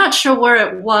 I'm not sure where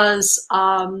it was,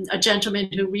 a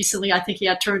gentleman who recently, I think he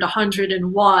had turned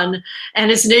 101, and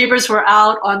his neighbors were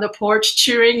out on the porch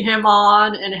cheering him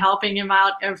on and helping him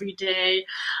out every day.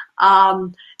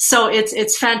 So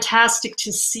it's fantastic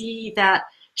to see that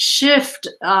shift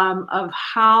of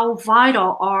how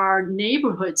vital our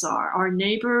neighborhoods are, our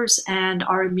neighbors and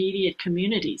our immediate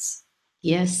communities.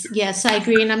 Yes, yes, I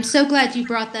agree. And I'm so glad you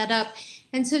brought that up.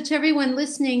 And so to everyone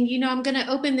listening, you know, I'm going to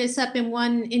open this up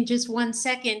in just 1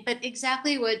 second, but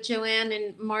exactly what Joanne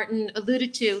and Martin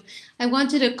alluded to. I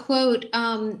wanted to quote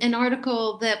an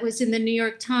article that was in the New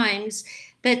York Times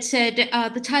that said,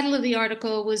 the title of the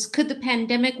article was, "Could the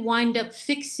Pandemic Wind Up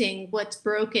Fixing What's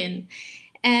Broken?"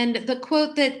 And the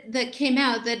quote that came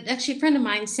out, that actually a friend of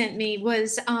mine sent me,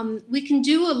 was, "We can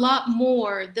do a lot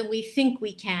more than we think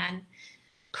we can.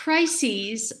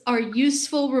 Crises are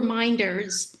useful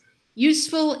reminders,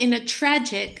 useful in a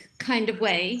tragic kind of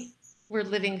way," we're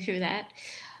living through that,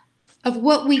 "of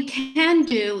what we can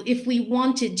do if we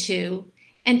wanted to,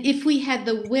 and if we had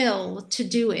the will to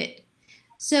do it."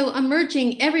 So I'm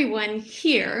urging everyone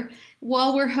here,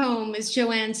 while we're home, as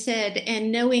Joanne said,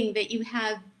 and knowing that you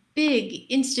have big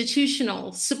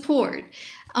institutional support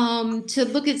to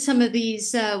look at some of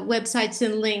these websites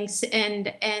and links,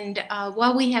 and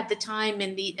while we have the time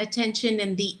and the attention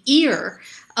and the ear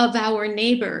of our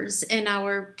neighbors and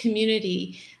our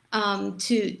community,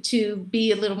 to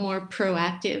be a little more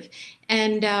proactive.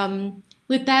 And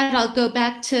with that, I'll go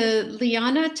back to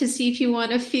Liana to see if you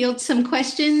want to field some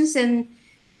questions. And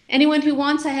anyone who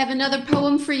wants, I have another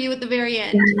poem for you at the very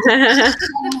end.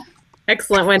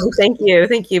 Excellent, Wendy. Thank you.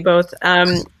 Thank you both.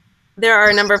 There are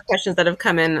a number of questions that have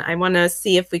come in. I want to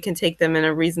see if we can take them in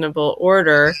a reasonable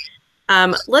order.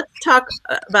 Let's talk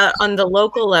about on the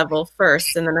local level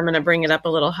first, and then I'm going to bring it up a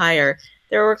little higher.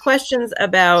 There were questions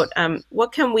about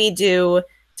what can we do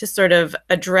to sort of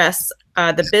address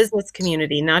the business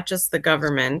community, not just the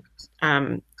government,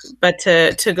 but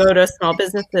to go to small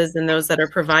businesses and those that are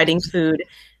providing food,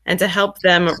 and to help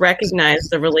them recognize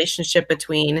the relationship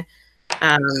between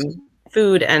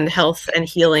food and health and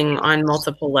healing on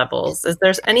multiple levels. Is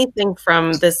there anything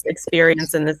from this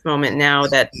experience in this moment now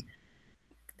that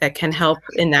can help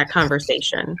in that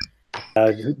conversation?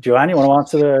 Joanne, you want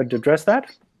to address that?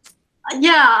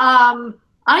 Yeah,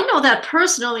 I know that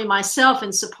personally myself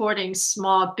in supporting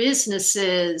small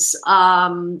businesses.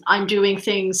 I'm doing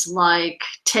things like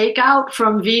takeout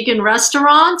from vegan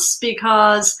restaurants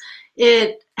because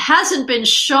it hasn't been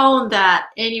shown that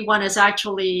anyone has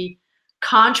actually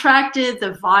contracted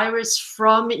the virus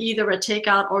from either a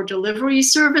takeout or delivery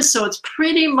service. So it's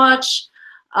pretty much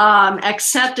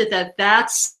accepted that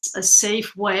that's a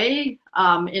safe way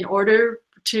in order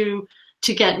to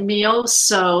get meals.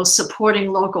 So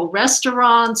supporting local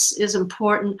restaurants is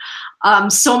important.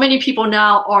 So many people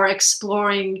now are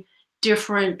exploring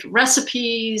different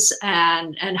recipes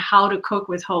and how to cook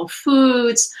with whole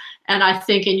foods. And I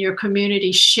think in your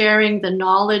community, sharing the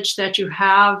knowledge that you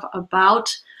have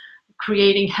about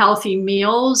creating healthy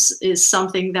meals is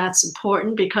something that's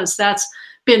important, because that's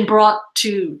been brought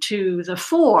to the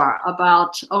fore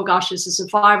about, oh gosh, this is a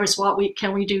virus, what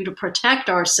can we do to protect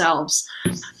ourselves?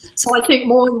 So I think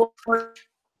more and more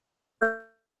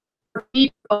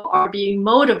people are being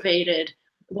motivated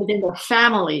within their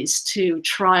families to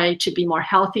try to be more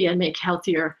healthy and make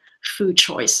healthier food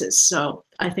choices. So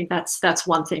I think that's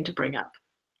one thing to bring up.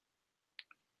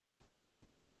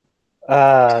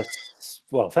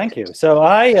 Well, thank you. So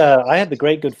I had the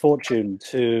great good fortune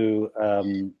to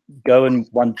go and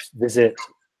once visit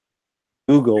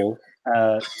Google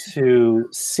to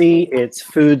see its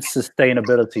food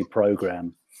sustainability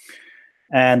program.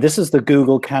 And this is the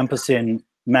Google campus in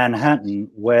Manhattan,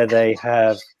 where they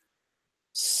have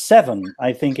 7,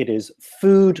 I think it is,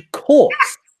 food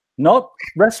courts, not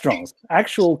restaurants,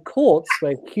 actual courts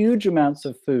where huge amounts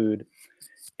of food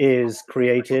is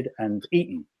created and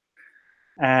eaten.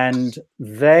 And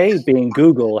they, being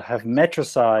Google, have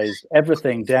metricized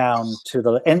everything down to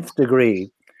the nth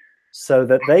degree so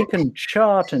that they can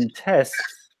chart and test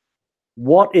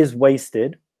what is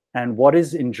wasted and what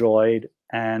is enjoyed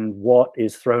and what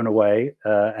is thrown away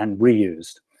and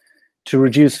reused to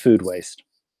reduce food waste.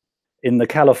 In the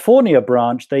California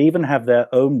branch, they even have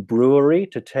their own brewery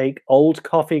to take old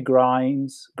coffee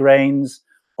grains,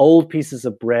 old pieces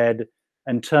of bread,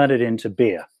 and turn it into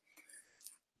beer.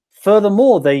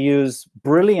 Furthermore, they use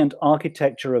brilliant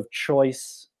architecture of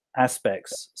choice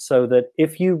aspects so that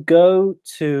if you go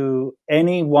to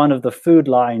any one of the food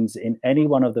lines in any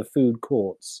one of the food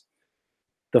courts,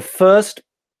 the first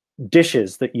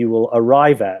dishes that you will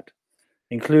arrive at,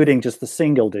 including just the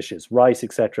single dishes, rice,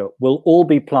 etc., will all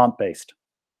be plant-based.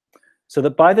 So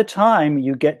that by the time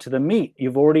you get to the meat,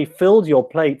 you've already filled your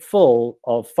plate full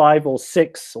of 5 or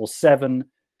 6 or 7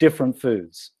 different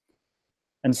foods.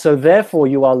 And so therefore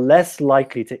you are less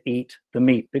likely to eat the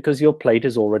meat because your plate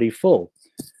is already full.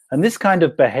 And this kind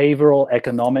of behavioral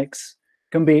economics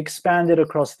can be expanded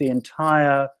across the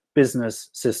entire business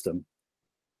system,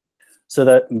 so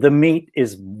that the meat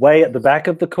is way at the back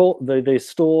of the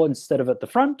store instead of at the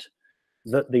front,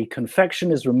 that the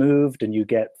confection is removed and you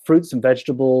get fruits and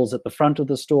vegetables at the front of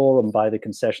the store and by the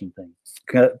concession thing,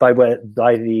 by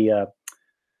the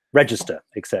register,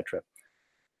 etc.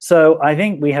 So I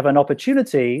think we have an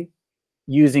opportunity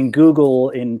using Google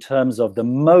in terms of the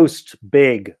most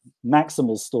big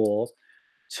maximal store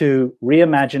to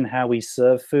reimagine how we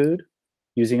serve food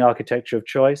using architecture of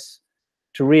choice,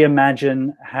 to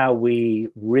reimagine how we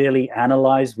really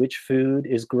analyze which food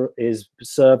is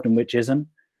served and which isn't,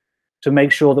 to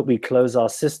make sure that we close our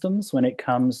systems when it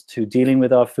comes to dealing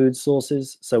with our food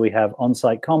sources. So we have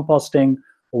on-site composting,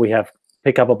 or we have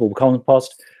pick-upable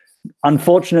compost.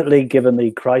 Unfortunately, given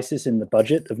the crisis in the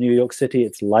budget of New York City,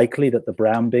 it's likely that the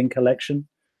brown bin collection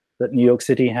that New York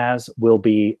City has will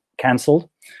be cancelled.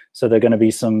 So there are going to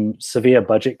be some severe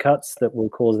budget cuts that will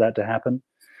cause that to happen.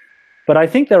 But I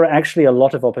think there are actually a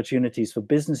lot of opportunities for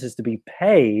businesses to be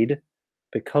paid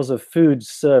because of food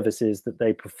services that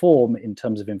they perform in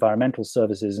terms of environmental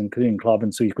services, including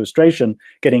carbon sequestration,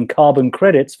 getting carbon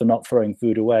credits for not throwing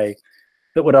food away,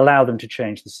 that would allow them to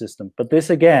change the system. But this,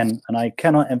 again, and I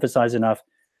cannot emphasize enough,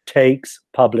 takes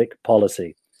public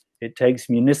policy. It takes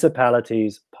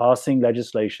municipalities passing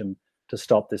legislation to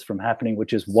stop this from happening,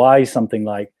 which is why something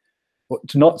like,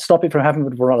 to not stop it from happening,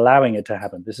 but we're allowing it to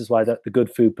happen. This is why the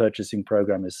Good Food Purchasing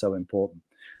Program is so important.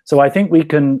 So I think we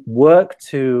can work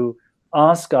to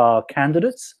ask our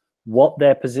candidates what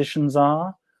their positions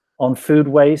are on food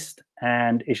waste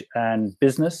and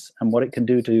business, and what it can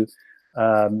do to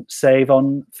save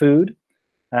on food,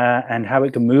 and how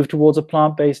it can move towards a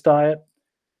plant-based diet.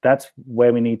 That's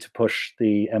where we need to push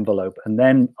the envelope. And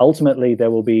then ultimately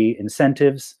there will be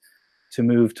incentives to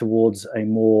move towards a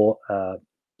more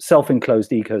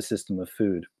self-enclosed ecosystem of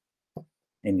food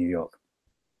in New York.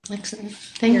 Excellent.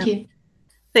 Thank you.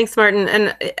 Thanks, Martin.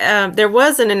 And there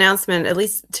was an announcement, at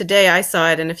least today I saw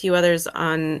it, and a few others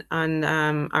on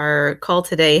our call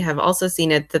today have also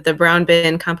seen it, that the brown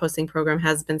bin composting program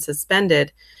has been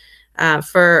suspended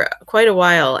for quite a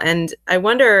while. And I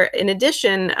wonder, in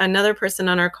addition, another person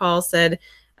on our call said,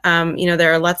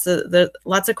 there are lots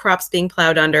of crops being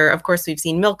plowed under. Of course, we've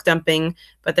seen milk dumping,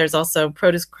 but there's also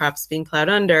produce crops being plowed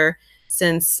under,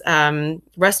 since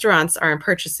restaurants aren't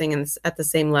purchasing at the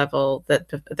same level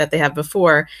that they have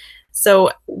before. So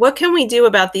what can we do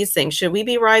about these things? Should we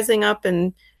be rising up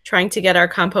and trying to get our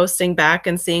composting back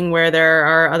and seeing where there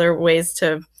are other ways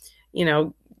to,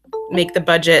 make the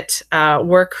budget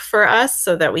work for us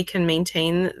so that we can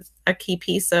maintain a key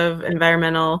piece of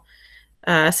environmental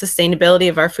sustainability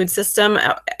of our food system?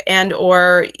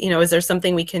 Or is there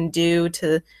something we can do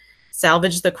to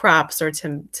salvage the crops or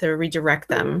to redirect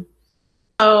them?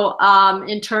 So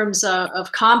in terms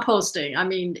of composting,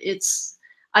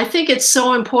 I think it's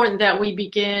so important that we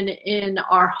begin in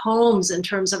our homes in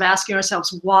terms of asking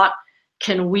ourselves, what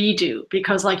can we do?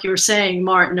 Because like you were saying,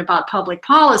 Martin, about public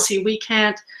policy, we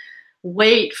can't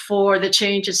wait for the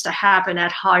changes to happen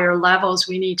at higher levels.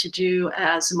 We need to do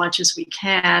as much as we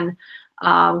can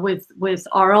with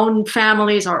our own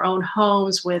families, our own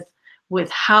homes,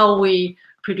 with how we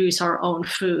produce our own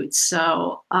food.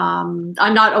 So I'm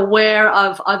not aware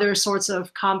of other sorts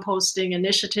of composting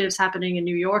initiatives happening in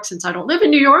New York, since I don't live in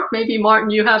New York. Maybe,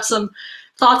 Martin, you have some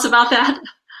thoughts about that?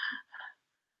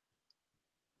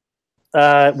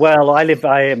 Well, I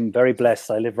am very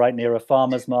blessed. I live right near a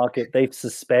farmer's market. They've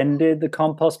suspended the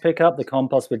compost pickup. The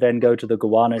compost would then go to the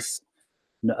Gowanus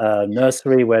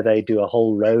nursery, where they do a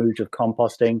whole load of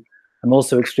composting. I'm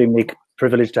also extremely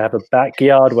privileged to have a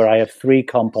backyard where I have 3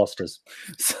 composters.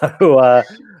 So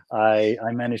I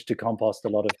managed to compost a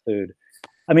lot of food.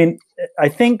 I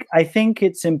think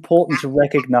it's important to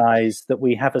recognize that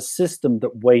we have a system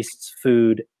that wastes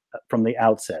food from the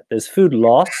outset. There's food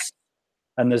loss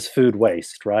and there's food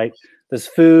waste, right? There's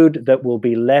food that will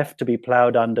be left to be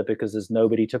plowed under because there's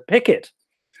nobody to pick it.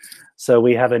 So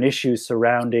we have an issue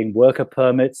surrounding worker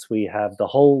permits. We have the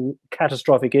whole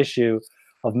catastrophic issue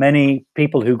of many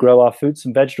people who grow our fruits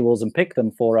and vegetables and pick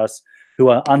them for us, who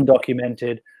are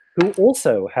undocumented, who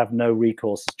also have no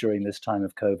recourse during this time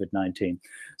of COVID-19.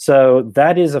 So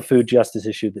that is a food justice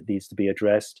issue that needs to be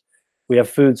addressed. We have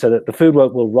food so that the food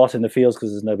will rot in the fields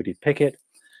because there's nobody to pick it.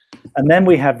 And then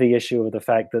we have the issue of the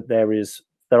fact that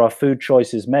there are food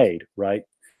choices made, right?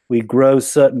 We grow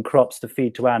certain crops to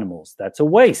feed to animals. That's a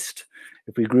waste.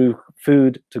 If we grew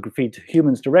food to feed to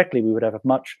humans directly, we would have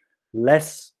much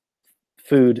less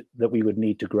food that we would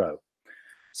need to grow.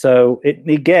 So it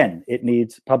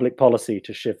needs public policy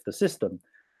to shift the system.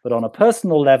 But on a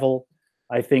personal level,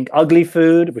 I think ugly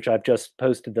food, which I've just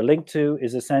posted the link to,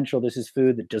 is essential. This is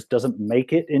food that just doesn't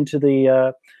make it into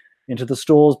the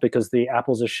stores because the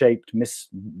apples are shaped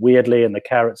weirdly and the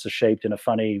carrots are shaped in a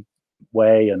funny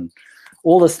way, and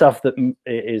all the stuff that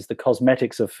is the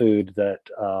cosmetics of food that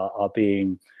are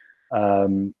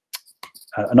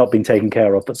not being taken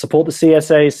care of. But support the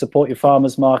CSAs, support your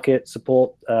farmers market,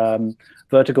 support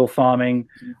vertical farming,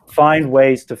 find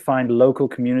ways to find local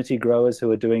community growers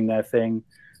who are doing their thing.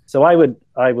 So I would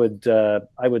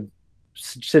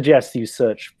suggest you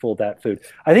search for that food.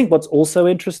 I think what's also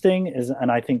interesting is,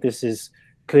 and I think this is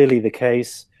clearly the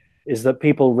case, is that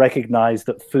people recognize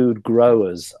that food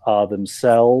growers are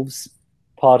themselves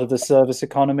part of the service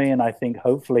economy. And I think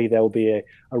hopefully there will be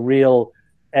a real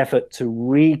effort to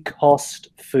recost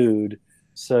food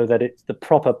so that the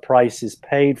proper price is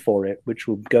paid for it, which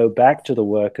will go back to the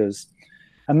workers,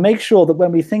 and make sure that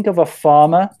when we think of a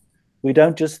farmer, We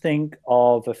don't just think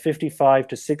of a 55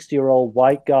 to 60-year-old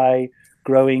white guy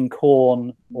growing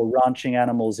corn or ranching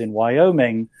animals in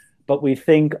Wyoming, but we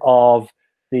think of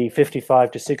the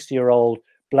 55 to 60-year-old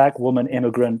Black woman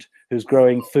immigrant who's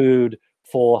growing food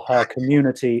for her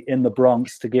community in the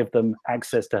Bronx to give them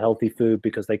access to healthy food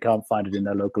because they can't find it in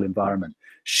their local environment.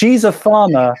 She's a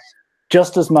farmer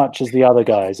just as much as the other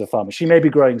guy is a farmer. She may be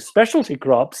growing specialty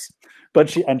crops, but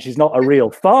she's not a real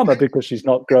farmer because she's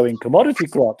not growing commodity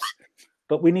crops.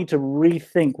 But we need to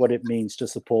rethink what it means to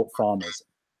support farmers.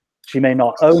 She may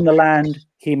not own the land,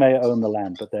 he may own the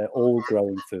land, but they're all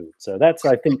growing food. So that's,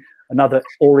 I think, another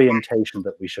orientation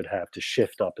that we should have to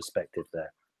shift our perspective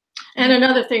there. And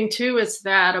another thing, too, is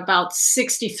that about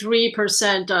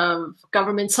 63% of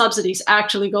government subsidies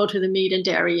actually go to the meat and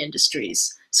dairy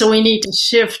industries. So we need to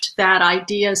shift that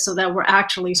idea so that we're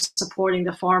actually supporting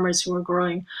the farmers who are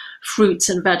growing fruits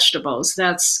and vegetables.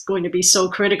 That's going to be so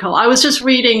critical. I was just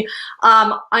reading,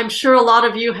 I'm sure a lot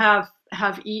of you have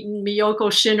eaten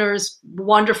Miyoko Shinner's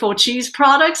wonderful cheese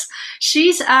products.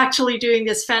 She's actually doing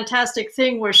this fantastic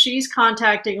thing where she's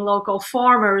contacting local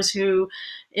farmers who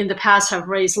in the past have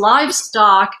raised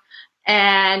livestock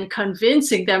and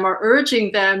convincing them or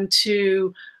urging them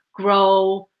to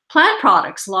grow plant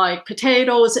products like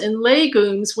potatoes and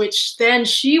legumes, which then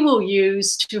she will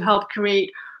use to help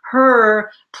create her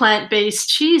plant-based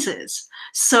cheeses.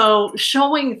 So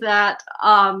showing that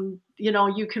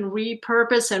you can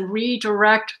repurpose and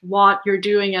redirect what you're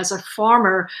doing as a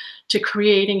farmer to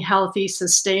creating healthy,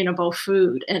 sustainable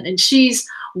food. And she's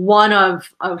one of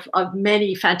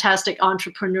many fantastic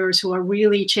entrepreneurs who are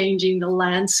really changing the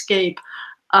landscape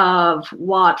of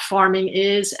what farming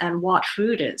is and what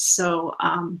food is. So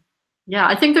yeah,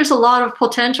 I think there's a lot of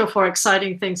potential for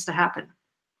exciting things to happen.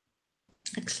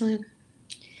 Excellent.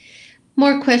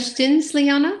 More questions,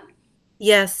 Liana?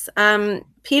 Yes.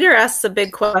 Peter asks a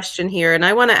big question here, and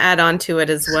I want to add on to it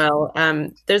as well.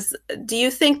 Do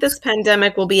you think this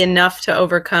pandemic will be enough to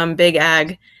overcome big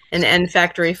ag and end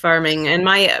factory farming? And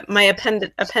my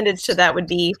appendage to that would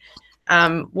be,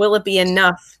 will it be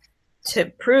enough to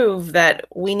prove that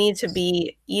we need to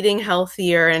be eating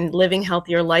healthier and living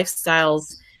healthier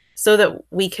lifestyles so that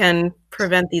we can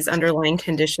prevent these underlying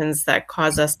conditions that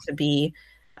cause us to be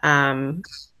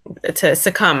to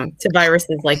succumb to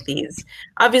viruses like these?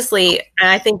 Obviously, and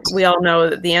I think we all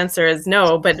know that the answer is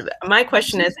no, but my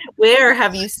question is, where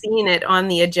have you seen it on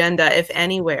the agenda, if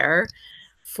anywhere,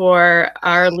 for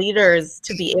our leaders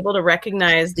to be able to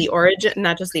recognize the origin,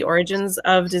 not just the origins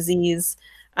of disease,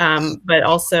 but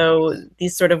also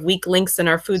these sort of weak links in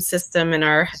our food system and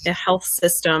our health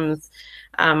systems?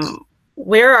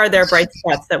 Where are there bright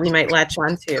spots that we might latch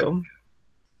onto?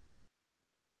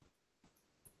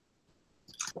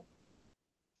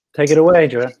 Take it away,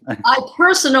 Joanne. I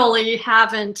personally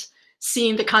haven't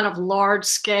seen the kind of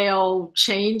large-scale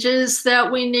changes that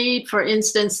we need. For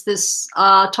instance, this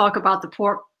talk about the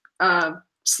pork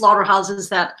slaughterhouses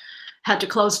that had to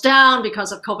close down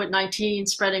because of COVID-19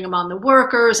 spreading among the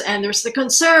workers. And there's the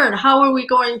concern, how are we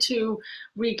going to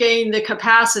regain the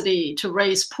capacity to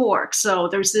raise pork? So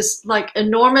there's this like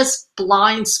enormous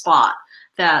blind spot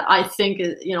that I think,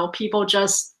 people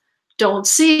just don't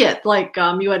see it. Like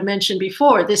you had mentioned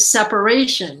before, this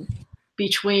separation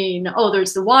between,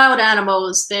 there's the wild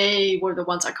animals, they were the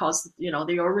ones that caused,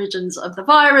 the origins of the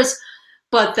virus,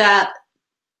 but that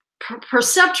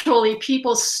perceptually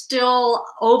people still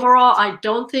overall, I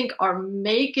don't think are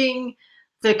making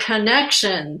the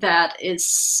connection that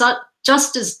is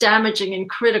just as damaging and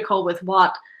critical with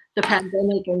what the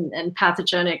pandemic and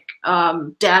pathogenic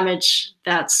damage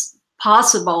that's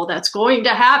possible, that's going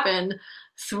to happen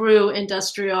through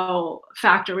industrial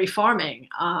factory farming.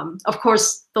 Of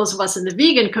course, those of us in the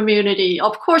vegan community,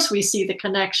 of course we see the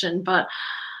connection, but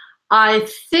I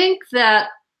think that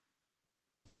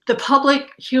the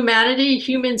public,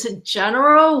 humans in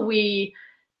general, we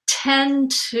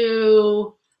tend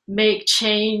to make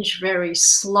change very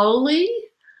slowly.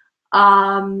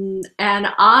 And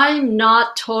I'm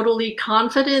not totally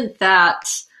confident that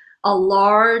a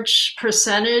large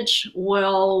percentage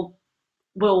will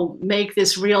make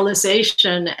this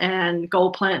realization and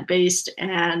go plant-based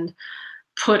and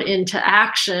put into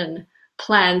action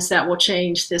plans that will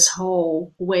change this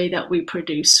whole way that we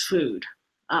produce food.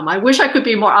 I wish I could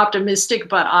be more optimistic,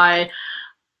 but I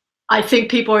think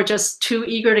people are just too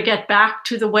eager to get back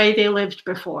to the way they lived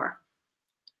before.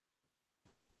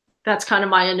 That's kind of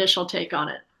my initial take on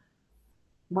it.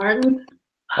 Martin?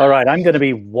 All right, I'm going to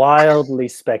be wildly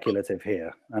speculative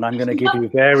here, and I'm going to give you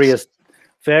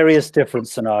various different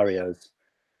scenarios.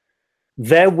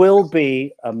 There will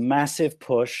be a massive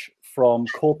push from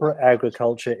corporate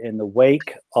agriculture in the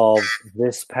wake of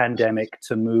this pandemic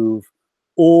to move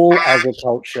all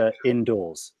agriculture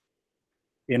indoors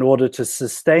in order to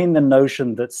sustain the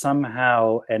notion that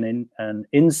somehow an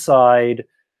inside,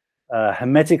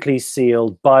 hermetically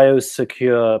sealed,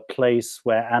 biosecure place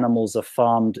where animals are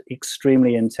farmed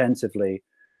extremely intensively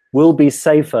will be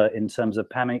safer in terms of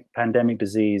pandemic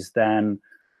disease than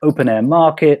open-air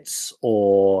markets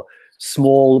or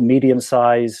small,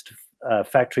 medium-sized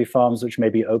factory farms which may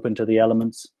be open to the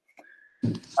elements.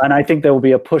 And I think there will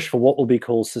be a push for what will be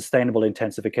called sustainable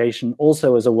intensification,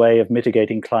 also as a way of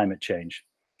mitigating climate change,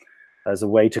 as a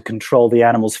way to control the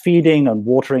animals' feeding and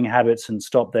watering habits and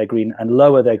stop their and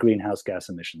lower their greenhouse gas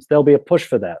emissions. There'll be a push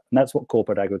for that, and that's what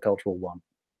corporate agriculture will want.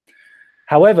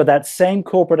 However, that same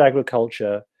corporate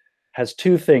agriculture has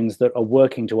two things that are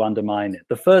working to undermine it.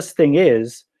 The first thing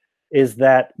is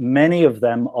that many of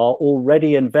them are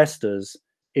already investors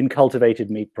in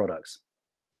cultivated meat products,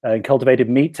 cultivated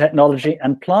meat technology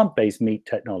and plant-based meat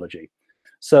technology.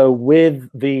 So with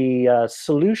the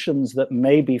solutions that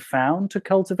may be found to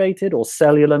cultivated or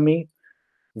cellular meat,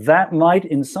 that might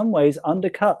in some ways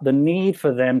undercut the need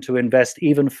for them to invest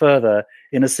even further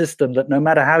in a system that, no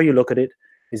matter how you look at it,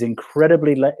 is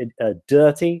incredibly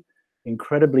dirty,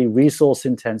 incredibly resource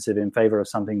intensive in favor of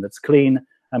something that's clean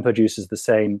and produces the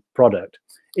same product.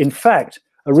 In fact,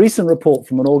 a recent report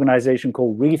from an organization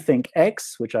called Rethink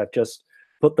X, which I've just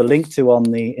put the link to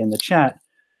in the chat,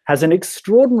 has an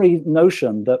extraordinary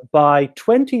notion that by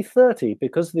 2030,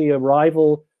 because of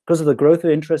the growth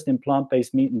of interest in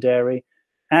plant-based meat and dairy,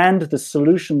 and the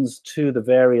solutions to the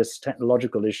various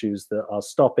technological issues that are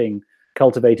stopping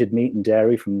cultivated meat and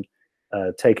dairy from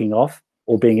taking off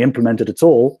or being implemented at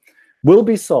all, will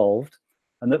be solved,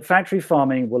 and that factory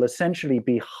farming will essentially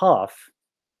be half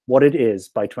what it is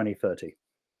by 2030.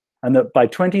 And that by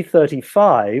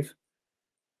 2035,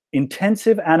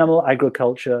 intensive animal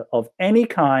agriculture of any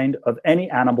kind, of any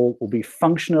animal, will be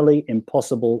functionally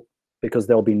impossible because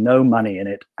there'll be no money in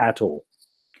it at all.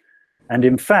 And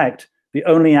in fact, the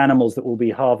only animals that will be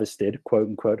harvested, quote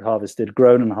unquote harvested,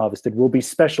 grown and harvested, will be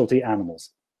specialty animals.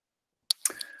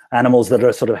 Animals that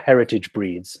are sort of heritage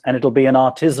breeds, and it'll be an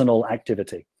artisanal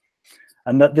activity.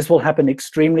 And that this will happen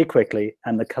extremely quickly,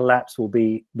 and the collapse will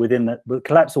begin within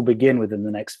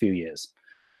the next few years.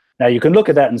 Now, you can look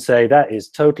at that and say that is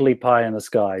totally pie in the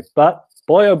sky, but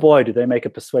boy, oh boy, do they make a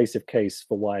persuasive case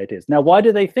for why it is. Now, why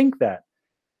do they think that?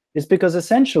 It's because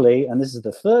essentially, and this is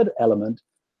the third element,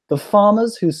 the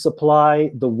farmers who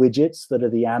supply the widgets that are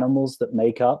the animals that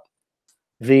make up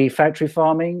the factory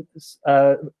farming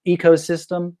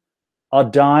ecosystem are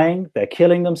dying, they're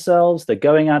killing themselves, they're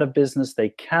going out of business, they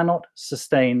cannot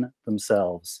sustain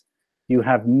themselves. You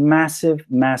have massive,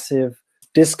 massive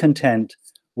discontent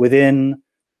within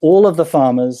all of the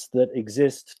farmers that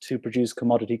exist to produce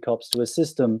commodity crops to a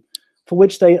system for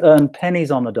which they earn pennies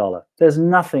on the dollar. There's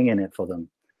nothing in it for them.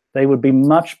 They would be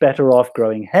much better off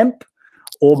growing hemp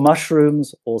or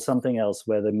mushrooms or something else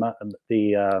where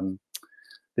the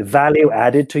value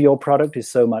added to your product is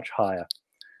so much higher.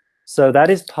 So that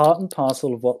is part and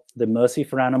parcel of what the Mercy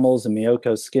for Animals and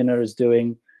Miyoko Skinner is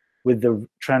doing with the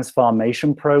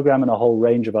Transformation program and a whole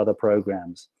range of other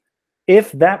programs.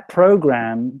 If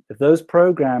those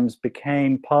programs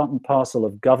became part and parcel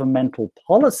of governmental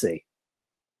policy,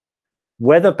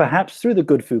 whether perhaps through the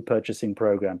Good Food Purchasing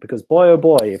Program, because boy, oh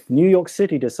boy, if New York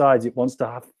City decides it wants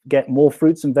to get more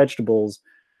fruits and vegetables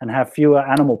and have fewer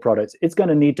animal products, it's going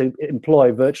to need to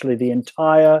employ virtually the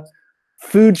entire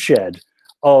food shed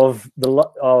of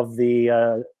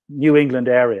the New England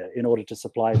area in order to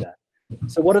supply that.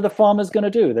 So what are the farmers going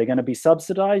to do? They're going to be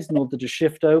subsidized in order to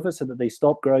shift over so that they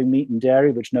stop growing meat and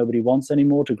dairy, which nobody wants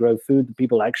anymore, to grow food that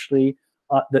people actually,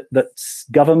 that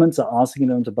governments are asking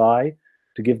them to buy,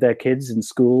 to give their kids in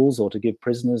schools or to give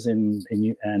prisoners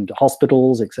and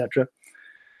hospitals, etc.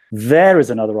 There is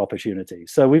another opportunity.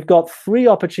 So we've got three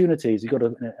opportunities. You've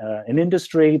got an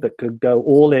industry that could go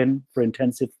all in for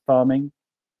intensive farming.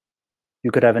 You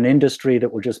could have an industry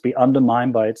that will just be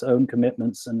undermined by its own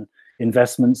commitments and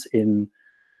investments in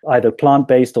either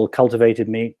plant-based or cultivated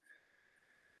meat.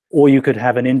 Or you could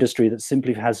have an industry that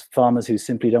simply has farmers who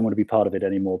simply don't want to be part of it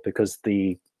anymore because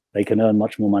they can earn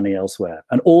much more money elsewhere.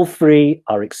 And all three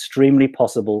are extremely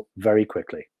possible very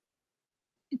quickly.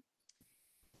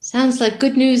 Sounds like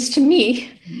good news to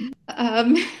me.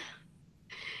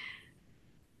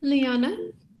 Liana?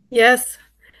 Yes.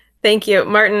 Thank you,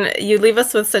 Martin. You leave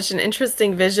us with such an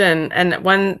interesting vision, and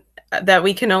one that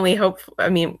we can only hope. I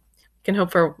mean, we can hope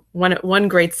for one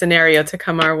great scenario to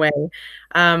come our way.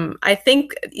 I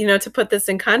think, to put this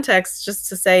in context, just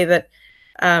to say that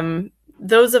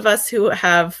those of us who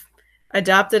have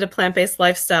adopted a plant-based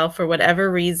lifestyle for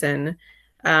whatever reason,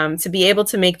 to be able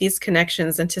to make these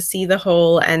connections and to see the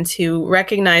whole and to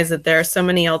recognize that there are so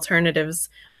many alternatives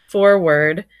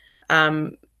forward,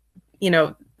 you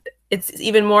know, it's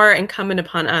even more incumbent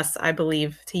upon us, I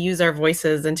believe, to use our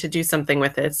voices and to do something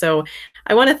with it. So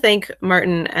I want to thank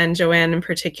Martin and Joanne in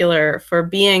particular for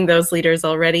being those leaders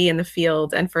already in the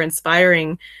field and for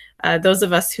inspiring those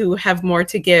of us who have more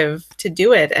to give to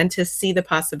do it and to see the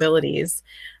possibilities.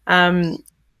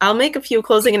 I'll make a few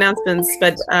closing announcements,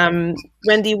 but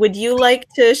Wendy, would you like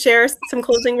to share some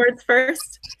closing words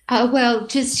first? Well,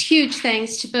 just huge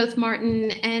thanks to both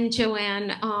Martin and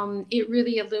Joanne. It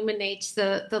really illuminates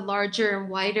the larger and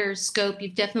wider scope.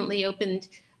 You've definitely opened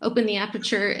the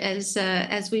aperture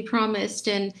as we promised,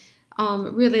 and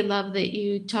really love that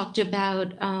you talked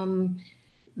about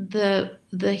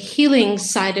the healing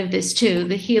side of this too,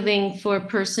 the healing for a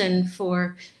person,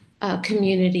 for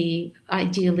community,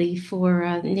 ideally for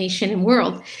a nation and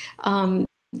world.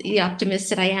 The optimist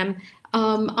that I am.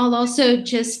 I'll also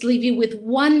just leave you with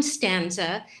one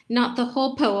stanza, not the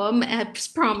whole poem, as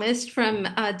promised, from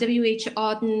W.H.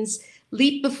 Auden's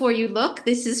Leap Before You Look.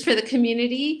 This is for the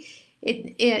community.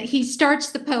 He starts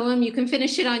the poem, you can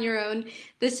finish it on your own.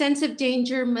 The sense of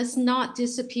danger must not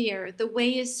disappear. The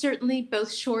way is certainly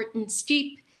both short and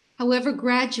steep. However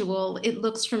gradual it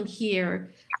looks from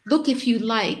here. Look if you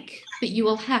like, but you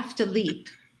will have to leap.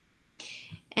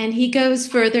 And he goes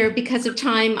further. Because of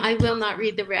time, I will not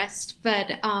read the rest, but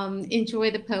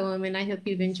enjoy the poem, and I hope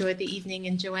you've enjoyed the evening.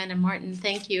 And Joanne and Martin,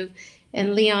 thank you.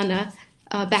 And Liana,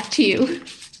 back to you.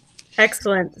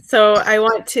 Excellent. So I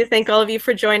want to thank all of you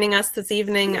for joining us this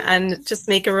evening and just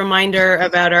make a reminder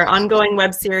about our ongoing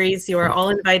web series. You are all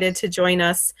invited to join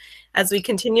us as we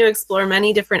continue to explore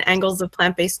many different angles of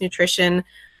plant-based nutrition.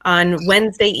 On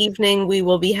Wednesday evening, we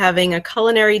will be having a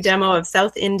culinary demo of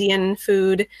South Indian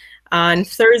food. On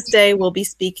Thursday, we'll be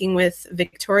speaking with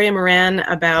Victoria Moran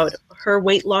about her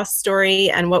weight loss story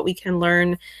and what we can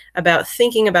learn about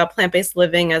thinking about plant-based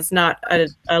living as not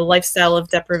a lifestyle of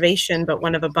deprivation, but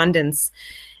one of abundance.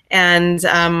 And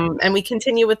we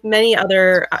continue with many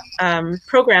other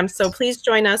programs. So please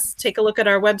join us. Take a look at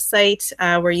our website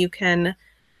where you can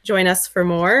join us for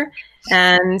more.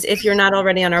 And if you're not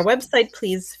already on our website,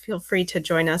 please feel free to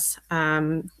join us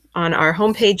on our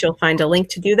homepage. You'll find a link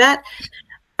to do that.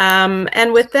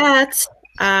 And with that,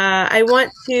 I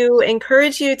want to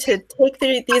encourage you to take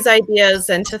these ideas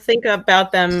and to think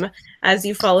about them as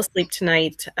you fall asleep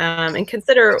tonight, and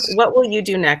consider, what will you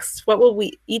do next? What will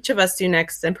each of us do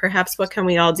next? And perhaps what can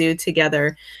we all do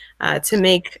together to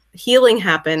make healing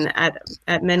happen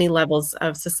at many levels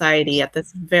of society at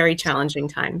this very challenging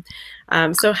time?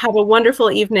 So have a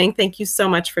wonderful evening. Thank you so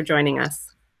much for joining us.